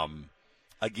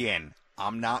 Again,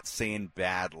 I'm not saying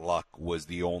bad luck was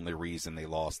the only reason they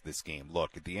lost this game.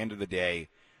 Look, at the end of the day,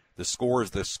 the score is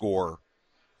the score.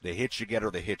 the hits you get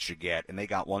are the hits you get, and they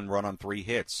got 1 run on 3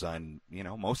 hits. And,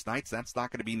 most nights that's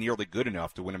not going to be nearly good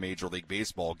enough to win a Major League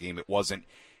Baseball game. It wasn't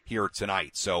here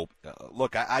tonight. So,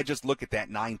 look, I just look at that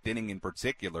 9th inning in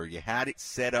particular. You had it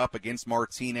set up against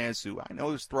Martinez, who I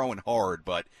know is throwing hard,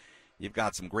 but you've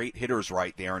got some great hitters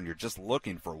right there, and you're just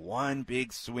looking for one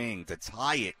big swing to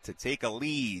tie it, to take a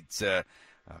lead, to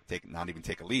not even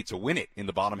take a lead, to win it in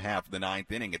the bottom half of the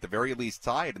 9th inning. At the very least,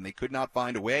 tie it, and they could not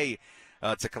find a way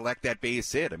to collect that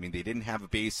base hit. I mean, they didn't have a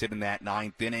base hit in that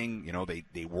 9th inning.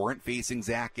 They weren't facing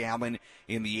Zach Gallen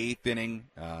in the 8th inning.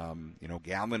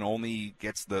 Gallen only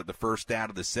gets the first out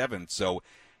of the 7th. So,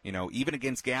 even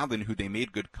against Gallen, who they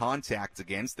made good contact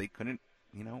against, they couldn't,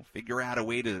 figure out a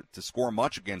way to score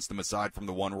much against them aside from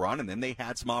the 1 run. And then they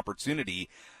had some opportunity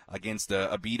against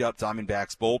a beat-up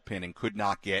Diamondbacks bullpen and could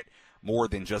not get more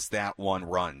than just that 1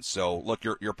 run. So, look,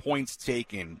 your point's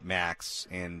taken, Max,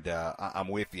 and I'm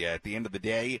with you. At the end of the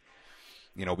day,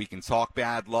 we can talk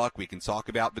bad luck, we can talk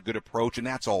about the good approach, and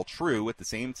that's all true. At the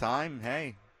same time,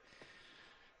 hey,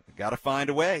 you got to find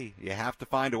a way. You have to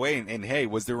find a way. And, hey,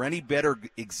 was there any better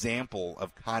example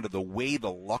of kind of the way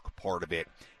the luck part of it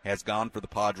has gone for the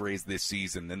Padres this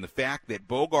season than the fact that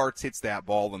Bogaerts hits that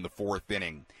ball in the 4th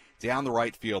inning down the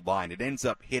right field line? It ends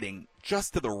up hitting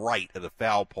just to the right of the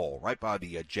foul pole, right by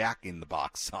the Jack in the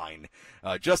Box sign,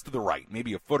 just to the right,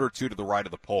 maybe a foot or two to the right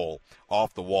of the pole,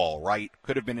 off the wall, right?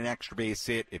 Could have been an extra base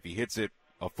hit. If he hits it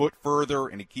a foot further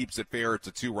and he keeps it fair, it's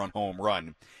a 2-run home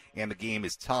run, and the game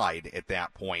is tied at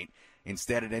that point.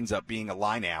 Instead, it ends up being a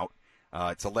line out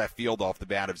to left field off the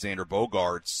bat of Xander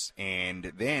Bogaerts,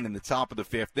 and then in the top of the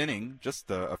 5th inning, just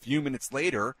a few minutes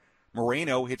later,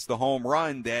 Moreno hits the home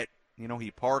run that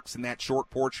he parks in that short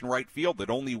porch in right field that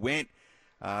only went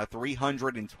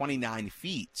 329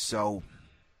 feet. So,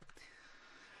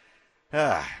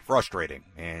 frustrating.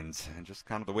 And just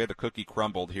kind of the way the cookie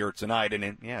crumbled here tonight. And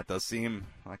it does seem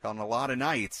like on a lot of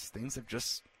nights, things have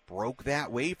just broke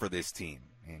that way for this team.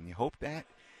 And you hope that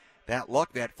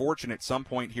luck, that fortune at some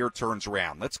point here turns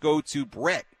around. Let's go to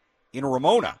Brett in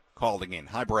Ramona calling in.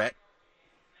 Hi, Brett.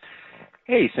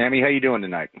 Hey, Sammy. How you doing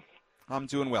tonight? I'm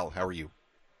doing well. How are you?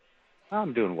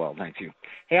 I'm doing well, thank you.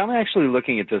 Hey, I'm actually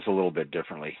looking at this a little bit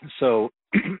differently. So,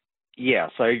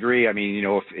 yes, I agree. I mean,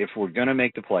 if we're going to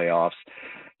make the playoffs,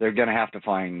 they're going to have to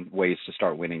find ways to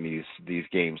start winning these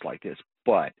games like this.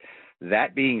 But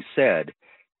that being said,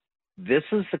 this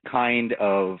is the kind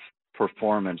of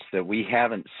performance that we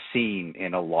haven't seen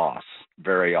in a loss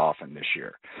very often this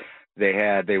year.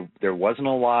 There wasn't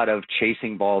a lot of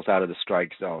chasing balls out of the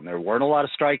strike zone. There weren't a lot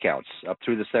of strikeouts. Up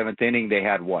through the 7th inning, they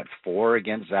had 4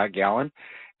 against Zach Gallen,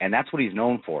 and that's what he's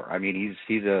known for. I mean,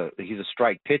 he's a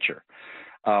strike pitcher.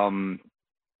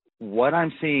 What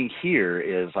I'm seeing here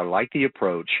is I like the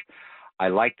approach. I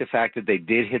like the fact that they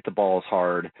did hit the balls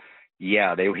hard.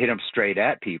 Yeah, they hit them straight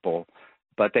at people,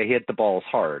 but they hit the balls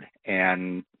hard.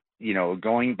 And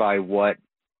going by what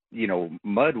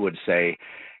Mud would say,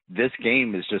 this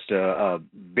game is just a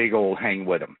big old hang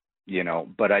with them,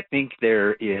 But I think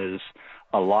there is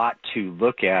a lot to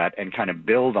look at and kind of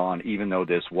build on, even though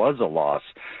this was a loss.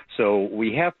 So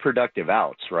we have productive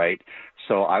outs, right?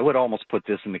 So I would almost put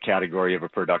this in the category of a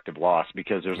productive loss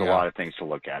because there's a lot of things to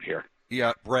look at here.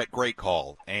 Yeah, Brett, great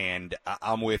call, and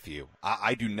I'm with you.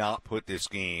 I do not put this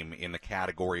game in the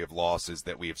category of losses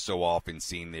that we have so often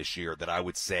seen this year that I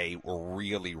would say were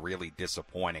really, really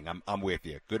disappointing. I'm with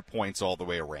you. Good points all the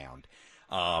way around.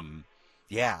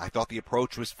 I thought the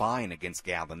approach was fine against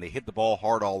Gallen. They hit the ball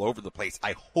hard all over the place.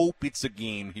 I hope it's a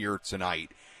game here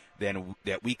tonight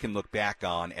that we can look back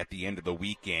on at the end of the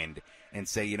weekend and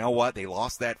say, you know what, they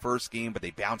lost that first game, but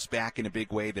they bounced back in a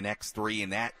big way the next 3.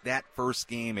 And that first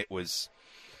game, it was,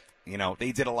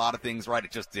 they did a lot of things right.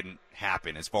 It just didn't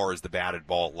happen as far as the batted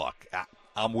ball luck.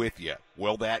 I'm with you.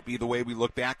 Will that be the way we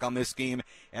look back on this game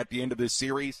at the end of this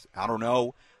series? I don't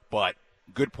know, but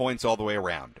good points all the way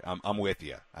around. I'm with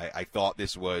you. I thought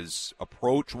this was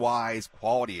approach-wise,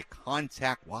 quality of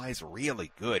contact-wise,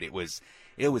 really good. It was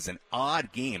an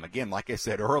odd game. Again, like I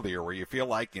said earlier, where you feel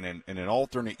like in an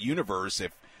alternate universe,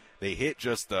 if they hit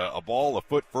just a ball a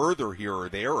foot further here or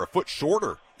there, or a foot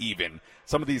shorter even,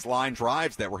 some of these line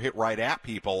drives that were hit right at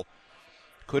people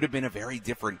could have been a very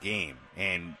different game.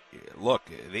 And look,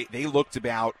 they looked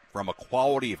about, from a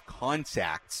quality of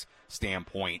contacts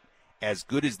standpoint, as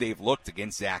good as they've looked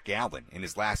against Zach Gallen in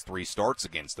his last 3 starts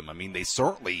against them. I mean, they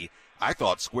certainly, I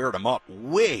thought, squared him up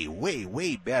way, way,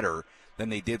 way better than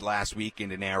they did last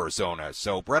weekend in Arizona.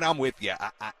 So, Brett, I'm with you.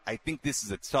 I think this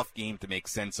is a tough game to make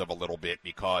sense of a little bit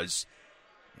because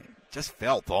it just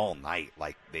felt all night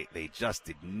like they just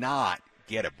did not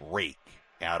get a break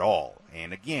at all.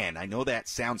 And again, I know that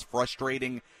sounds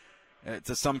frustrating,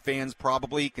 to some fans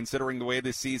probably, considering the way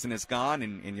this season has gone,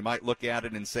 and you might look at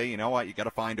it and say, you know what, you got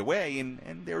to find a way,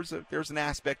 and there's an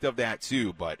aspect of that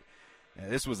too, but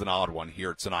this was an odd one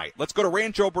here tonight. Let's go to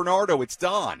Rancho Bernardo. It's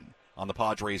Don on the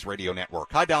Padres Radio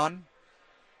Network. Hi, Don.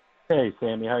 Hey,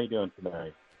 Sammy. How you doing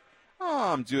tonight?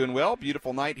 Oh, I'm doing well.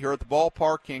 Beautiful night here at the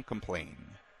ballpark. Can't complain.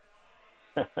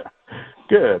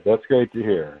 Good. That's great to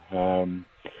hear.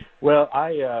 Well,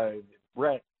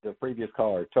 Brett, the previous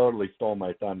caller, totally stole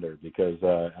my thunder because,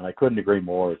 and I couldn't agree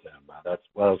more with him. That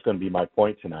was going to be my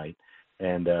point tonight.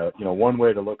 And, one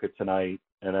way to look at tonight,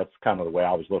 and that's kind of the way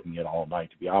I was looking at it all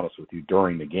night, to be honest with you,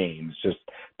 during the game, it's just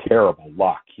terrible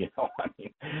luck. I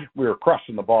mean, we were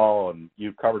crushing the ball, and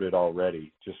you covered it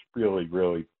already. Just really,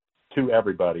 really to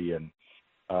everybody. And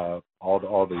all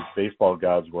the baseball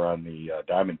gods were on the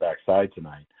Diamondback side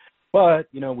tonight. But,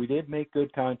 we did make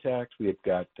good contacts. We have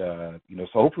got, so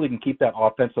hopefully we can keep that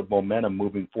offensive momentum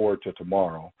moving forward to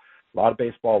tomorrow. A lot of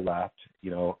baseball left, in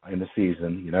the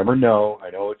season. You never know. I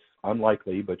know it's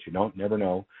unlikely, but you never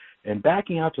know. And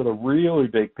backing out to the really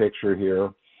big picture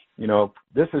here,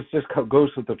 this is just goes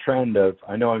with the trend of,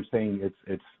 I know I'm saying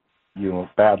it's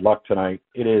bad luck tonight.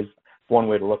 It is one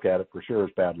way to look at it for sure,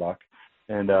 is bad luck.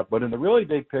 And but in the really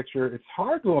big picture, it's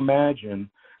hard to imagine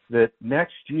that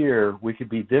next year we could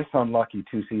be this unlucky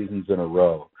 2 seasons in a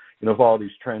row. With all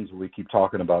these trends that we keep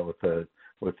talking about with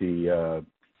the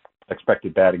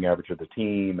expected batting average of the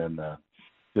team and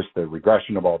just the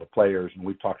regression of all the players, and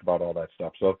we've talked about all that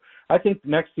stuff. So I think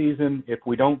next season, if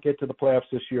we don't get to the playoffs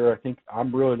this year, I think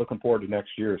I'm really looking forward to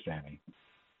next year, Sammy.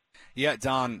 Yeah,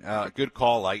 Don, good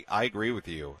call. I agree with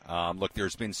you. Look,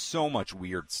 there's been so much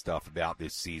weird stuff about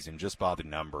this season just by the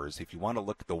numbers. If you want to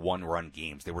look at the one-run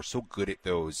games, they were so good at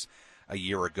those a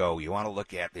year ago. You want to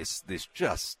look at this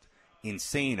just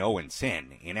insane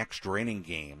 0-10 in extra inning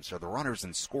games, or the runners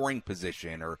in scoring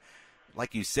position, or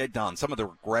like you said, Don, some of the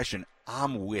regression.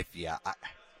 I'm with you.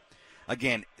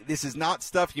 Again, this is not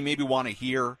stuff you maybe want to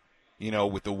hear,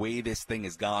 with the way this thing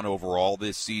has gone overall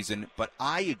this season, but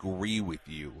I agree with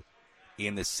you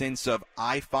in the sense of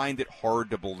I find it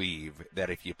hard to believe that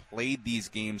if you played these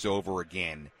games over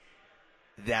again,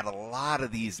 that a lot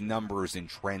of these numbers and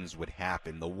trends would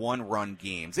happen, the one-run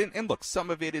games. And look, some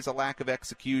of it is a lack of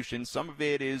execution. Some of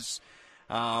it is,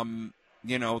 the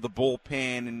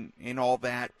bullpen and all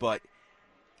that. But,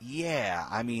 yeah,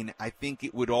 I mean, I think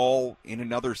it would all, in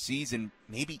another season,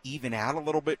 maybe even out a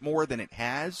little bit more than it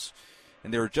has.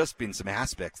 And there have just been some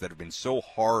aspects that have been so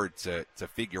hard to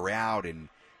figure out. And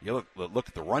you look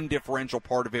at the run differential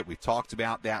part of it. We've talked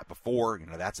about that before.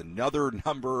 That's another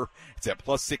number. It's at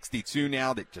plus 62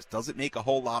 now. That just doesn't make a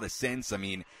whole lot of sense. I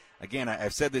mean, again,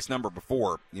 I've said this number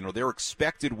before. Their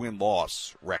expected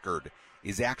win-loss record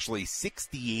is actually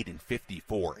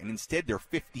 68-54, and instead they're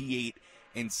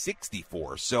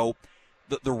 58-64. So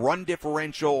the run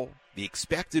differential, the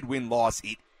expected win-loss,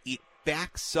 it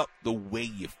backs up the way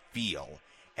you feel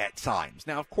at times.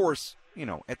 Now, of course,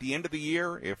 at the end of the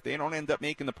year, if they don't end up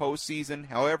making the postseason,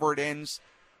 however it ends,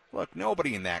 look,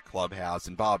 nobody in that clubhouse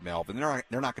and Bob Melvin, they're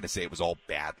not going to say it was all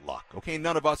bad luck. Okay,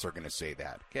 none of us are going to say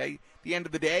that. Okay, at the end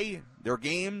of the day, they're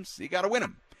games. You got to win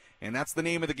them, and that's the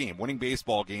name of the game. Winning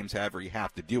baseball games, however you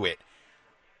have to do it.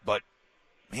 But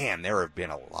man, there have been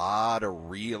a lot of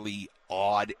really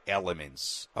odd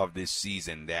elements of this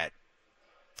season that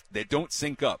don't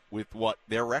sync up with what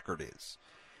their record is.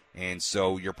 And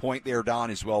so your point there,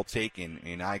 Don, is well taken,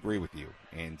 and I agree with you.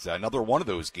 And another one of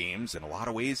those games in a lot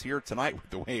of ways here tonight with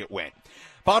the way it went.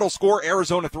 Final score,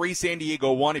 Arizona 3, San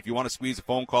Diego 1. If you want to squeeze a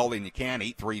phone call in, you can,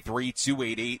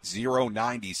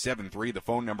 833-288-0973, the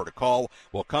phone number to call.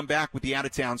 We'll come back with the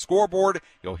out-of-town scoreboard.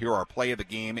 You'll hear our play of the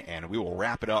game, and we will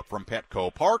wrap it up from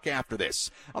Petco Park after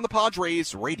this on the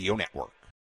Padres Radio Network.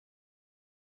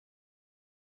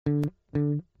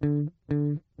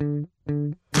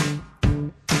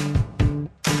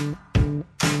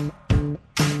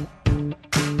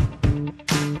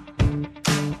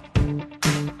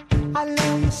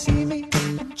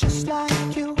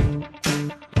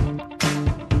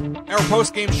 Our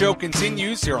postgame show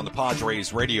continues here on the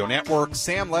Padres Radio Network.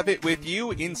 Sam Levitt with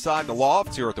you inside the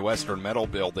loft here at the Western Metal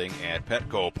Building at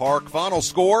Petco Park. Final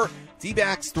score,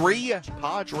 D-backs 3,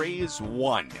 Padres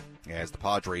 1. As the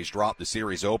Padres drop the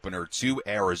series opener to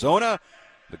Arizona.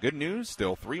 The good news,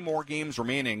 still 3 more games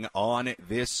remaining on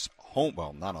this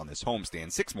not on this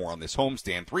homestand, 6 more on this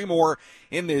homestand, 3 more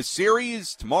in this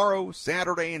series tomorrow,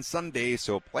 Saturday, and Sunday.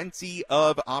 So plenty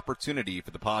of opportunity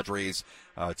for the Padres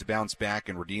to bounce back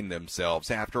and redeem themselves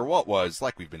after what was,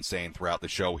 like we've been saying throughout the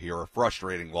show here, a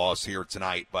frustrating loss here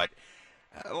tonight. But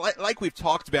like we've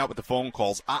talked about with the phone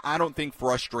calls, I don't think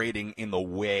frustrating in the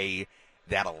way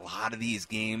that a lot of these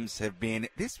games have been.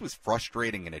 This was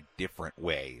frustrating in a different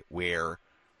way, where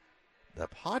the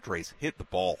Padres hit the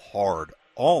ball hard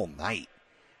all night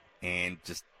and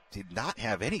just did not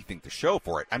have anything to show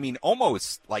for it. I mean,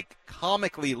 almost like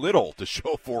comically little to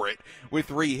show for it with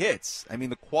 3 hits. I mean,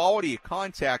 the quality of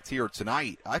contact here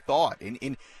tonight, I thought,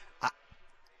 and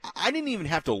I didn't even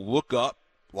have to look up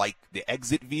like the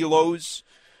exit velos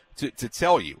to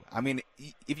tell you. I mean,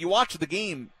 if you watched the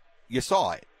game, you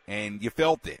saw it and you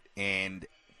felt it. And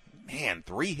man,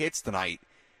 3 hits tonight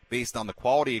based on the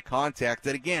quality of contact.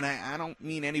 And again, I don't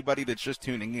mean anybody that's just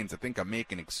tuning in to think I'm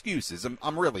making excuses.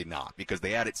 I'm really not, because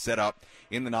they had it set up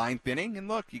in the 9th inning. And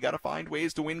look, you got to find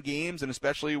ways to win games, and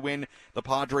especially when the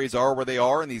Padres are where they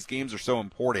are and these games are so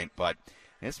important. But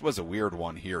this was a weird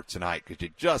one here tonight, because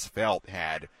you just felt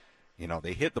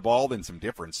they hit the ball in some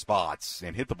different spots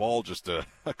and hit the ball just a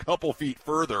couple feet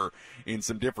further in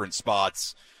some different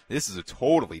spots. This is a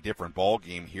totally different ball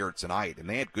game here tonight, and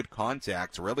they had good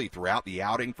contact really throughout the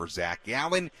outing for Zach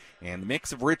Gallen, and the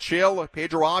mix of Rich Hill,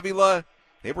 Pedro Avila,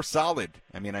 they were solid.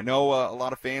 I mean, I know a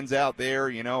lot of fans out there,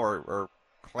 are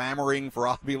clamoring for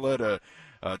Avila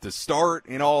to start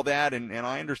and all that, and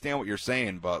I understand what you're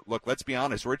saying, but look, let's be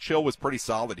honest, Rich Hill was pretty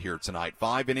solid here tonight.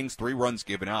 5 innings, 3 runs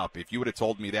given up. If you would have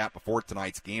told me that before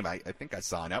tonight's game, I think I'd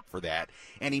sign up for that.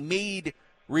 And he made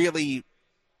really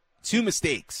 2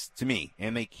 mistakes to me,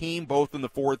 and they came both in the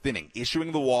 4th inning,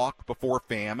 issuing the walk before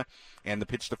Pham and the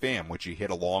pitch to Pham, which he hit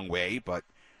a long way, but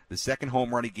the second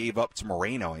home run he gave up to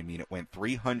Moreno, I mean, it went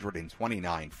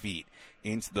 329 feet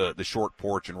into the short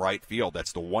porch in right field.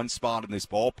 That's the one spot in this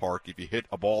ballpark. If you hit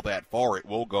a ball that far, it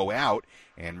will go out,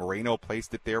 and Moreno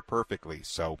placed it there perfectly.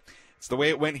 So it's the way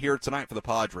it went here tonight for the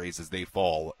Padres as they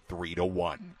fall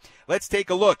 3-1. Let's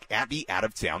take a look at the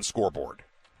out-of-town scoreboard.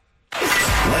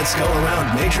 Let's go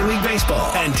around Major League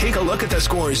Baseball and take a look at the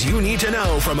scores you need to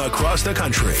know from across the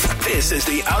country. This is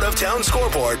the Out of Town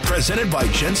Scoreboard, presented by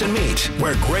Jensen Meat,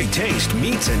 where great taste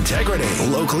meets integrity.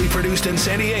 Locally produced in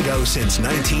San Diego since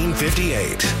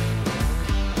 1958.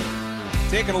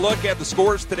 Taking a look at the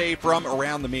scores today from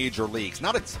around the major leagues.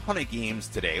 Not a ton of games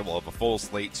today. We'll have a full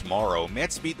slate tomorrow.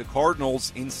 Mets beat the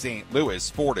Cardinals in St.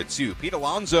 Louis 4-2. Pete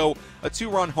Alonso, a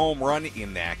 2-run home run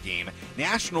in that game.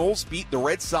 Nationals beat the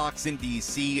Red Sox in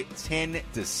D.C.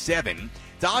 10-7.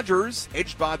 Dodgers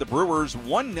edged by the Brewers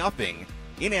 1-0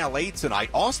 in L.A. tonight.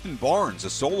 Austin Barnes, a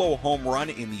solo home run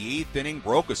in the 8th inning,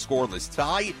 broke a scoreless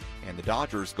tie, and the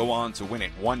Dodgers go on to win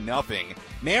it 1-0.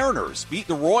 Mariners beat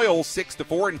the Royals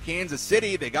 6-4 in Kansas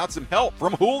City. They got some help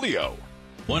from Julio.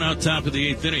 One out top of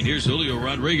the 8th inning. Here's Julio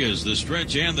Rodriguez, the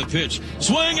stretch and the pitch.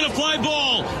 Swing and a fly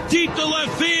ball deep to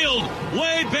left field.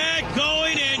 Way back,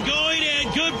 going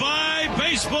and goodbye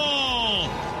baseball.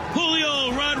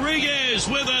 Julio Rodriguez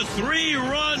with a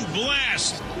 3-run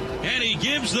blast. And he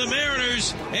gives the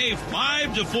Mariners a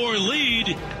 5-4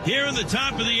 lead here in the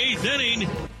top of the 8th inning.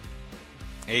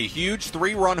 A huge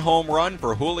 3-run home run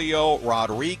for Julio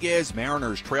Rodriguez.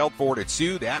 Mariners trailed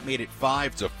 4-2. That made it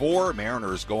 5-4.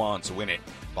 Mariners go on to win it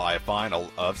by a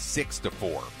final of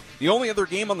 6-4. The only other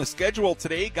game on the schedule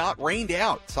today got rained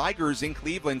out. Tigers in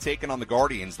Cleveland taking on the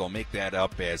Guardians. They'll make that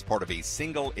up as part of a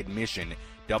single admission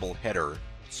doubleheader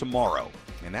tomorrow.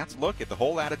 And that's a look at the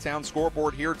whole out-of-town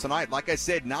scoreboard here tonight. Like I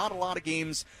said, not a lot of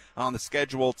games on the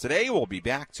schedule today. We'll be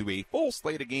back to a full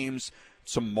slate of games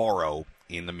tomorrow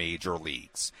in the major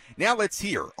leagues. Now let's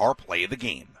hear our play of the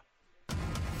game.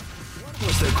 What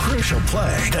was the crucial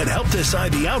play that helped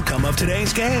decide the outcome of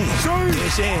today's game?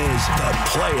 This is the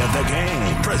play of the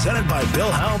game, presented by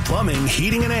Bill Howe Plumbing,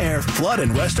 Heating and Air, Flood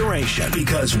and Restoration,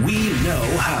 because we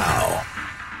know how.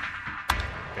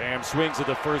 Pham swings at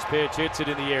the first pitch, hits it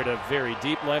in the air to very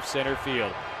deep left center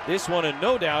field. This one a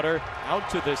no-doubter out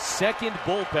to the second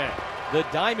bullpen, the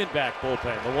Diamondback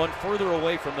bullpen, the one further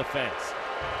away from the fence.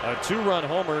 A 2-run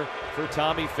homer for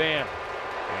Tommy Pham.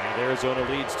 And Arizona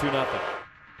leads 2-0.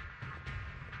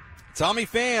 Tommy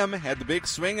Pham had the big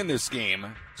swing in this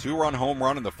game. 2-run home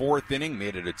run in the 4th inning,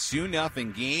 made it a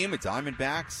 2-0 game. The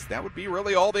Diamondbacks, that would be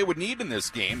really all they would need in this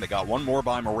game. They got one more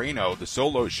by Moreno, the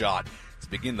solo shot to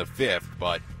begin the 5th.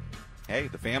 But, hey,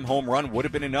 the Pham home run would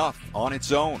have been enough on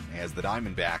its own as the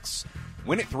Diamondbacks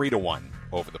win it 3-1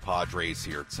 over the Padres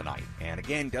here tonight. And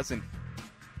again, doesn't,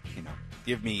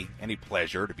 give me any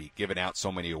pleasure to be giving out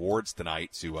so many awards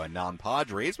tonight to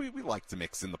non-Padres. We like to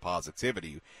mix in the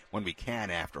positivity when we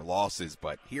can after losses,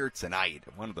 but here tonight,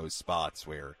 one of those spots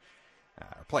where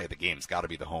our play of the game's got to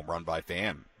be the home run by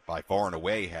Pham. By far and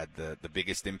away had the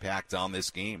biggest impact on this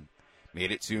game.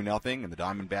 made it 2-0, and the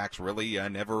Diamondbacks really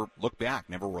never looked back,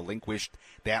 never relinquished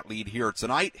that lead here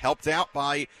tonight. Helped out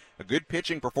by a good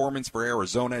pitching performance for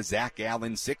Arizona. Zach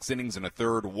Allen, 6 innings and a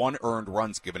third, 1 earned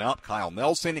runs given up. Kyle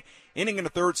Nelson, inning and a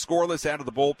third scoreless out of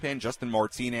the bullpen. Justin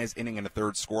Martinez, inning and a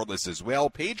third scoreless as well.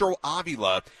 Pedro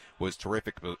Avila was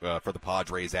terrific for the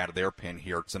Padres out of their pen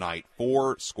here tonight.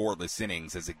 4 scoreless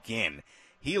innings as, again,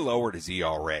 he lowered his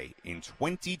ERA in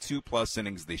 22-plus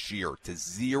innings this year to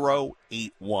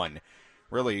 0.81.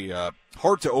 Really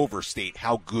hard to overstate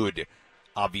how good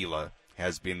Avila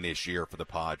has been this year for the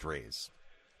Padres.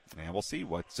 And we'll see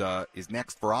what is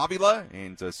next for Avila,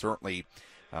 and certainly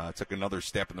took another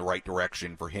step in the right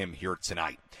direction for him here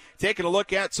tonight. Taking a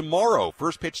look at tomorrow.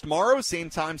 First pitch tomorrow, same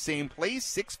time, same place,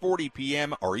 6:40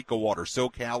 p.m., Arico Water,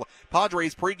 SoCal.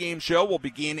 Padres pregame show will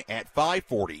begin at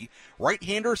 5:40.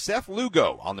 Right-hander Seth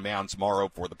Lugo on the mound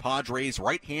tomorrow for the Padres.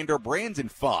 Right-hander Brandon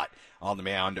Pfaadt on the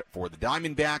mound for the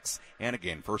Diamondbacks. And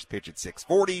again, first pitch at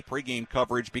 6:40. Pregame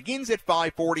coverage begins at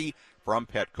 5:40 from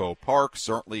Petco Park.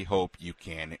 Certainly hope you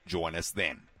can join us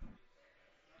then.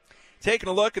 Taking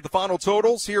a look at the final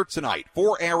totals here tonight.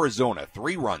 For Arizona,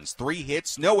 3 runs, 3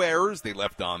 hits, no errors. They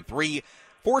left on 3.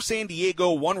 For San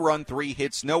Diego, 1 run, 3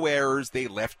 hits, no errors. They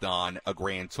left on a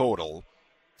grand total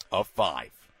of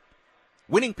 5.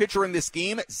 Winning pitcher in this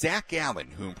game, Zach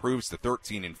Allen, who improves to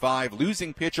 13-5.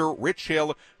 Losing pitcher, Rich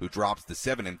Hill, who drops to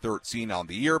 7-13 on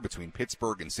the year between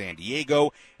Pittsburgh and San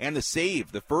Diego. And the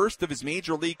save, the first of his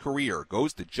major league career,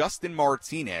 goes to Justin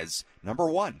Martinez, number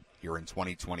 1 here in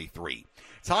 2023.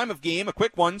 Time of game, a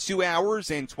quick one, 2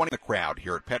 hours and 20. The crowd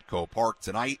here at Petco Park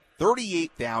tonight,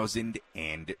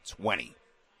 38,020.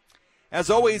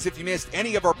 As always, if you missed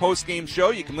any of our post-game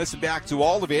show, you can listen back to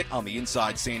all of it on the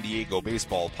Inside San Diego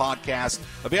Baseball podcast,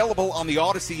 available on the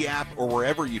Odyssey app or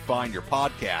wherever you find your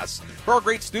podcasts. For our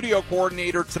great studio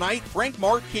coordinator tonight, Frank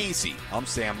Marchese, I'm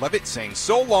Sam Levitt saying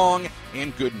so long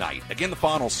and good night. Again, the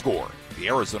final score, the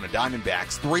Arizona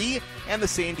Diamondbacks 3 and the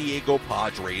San Diego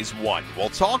Padres 1. We'll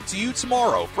talk to you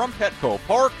tomorrow from Petco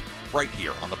Park right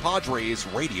here on the Padres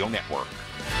Radio Network.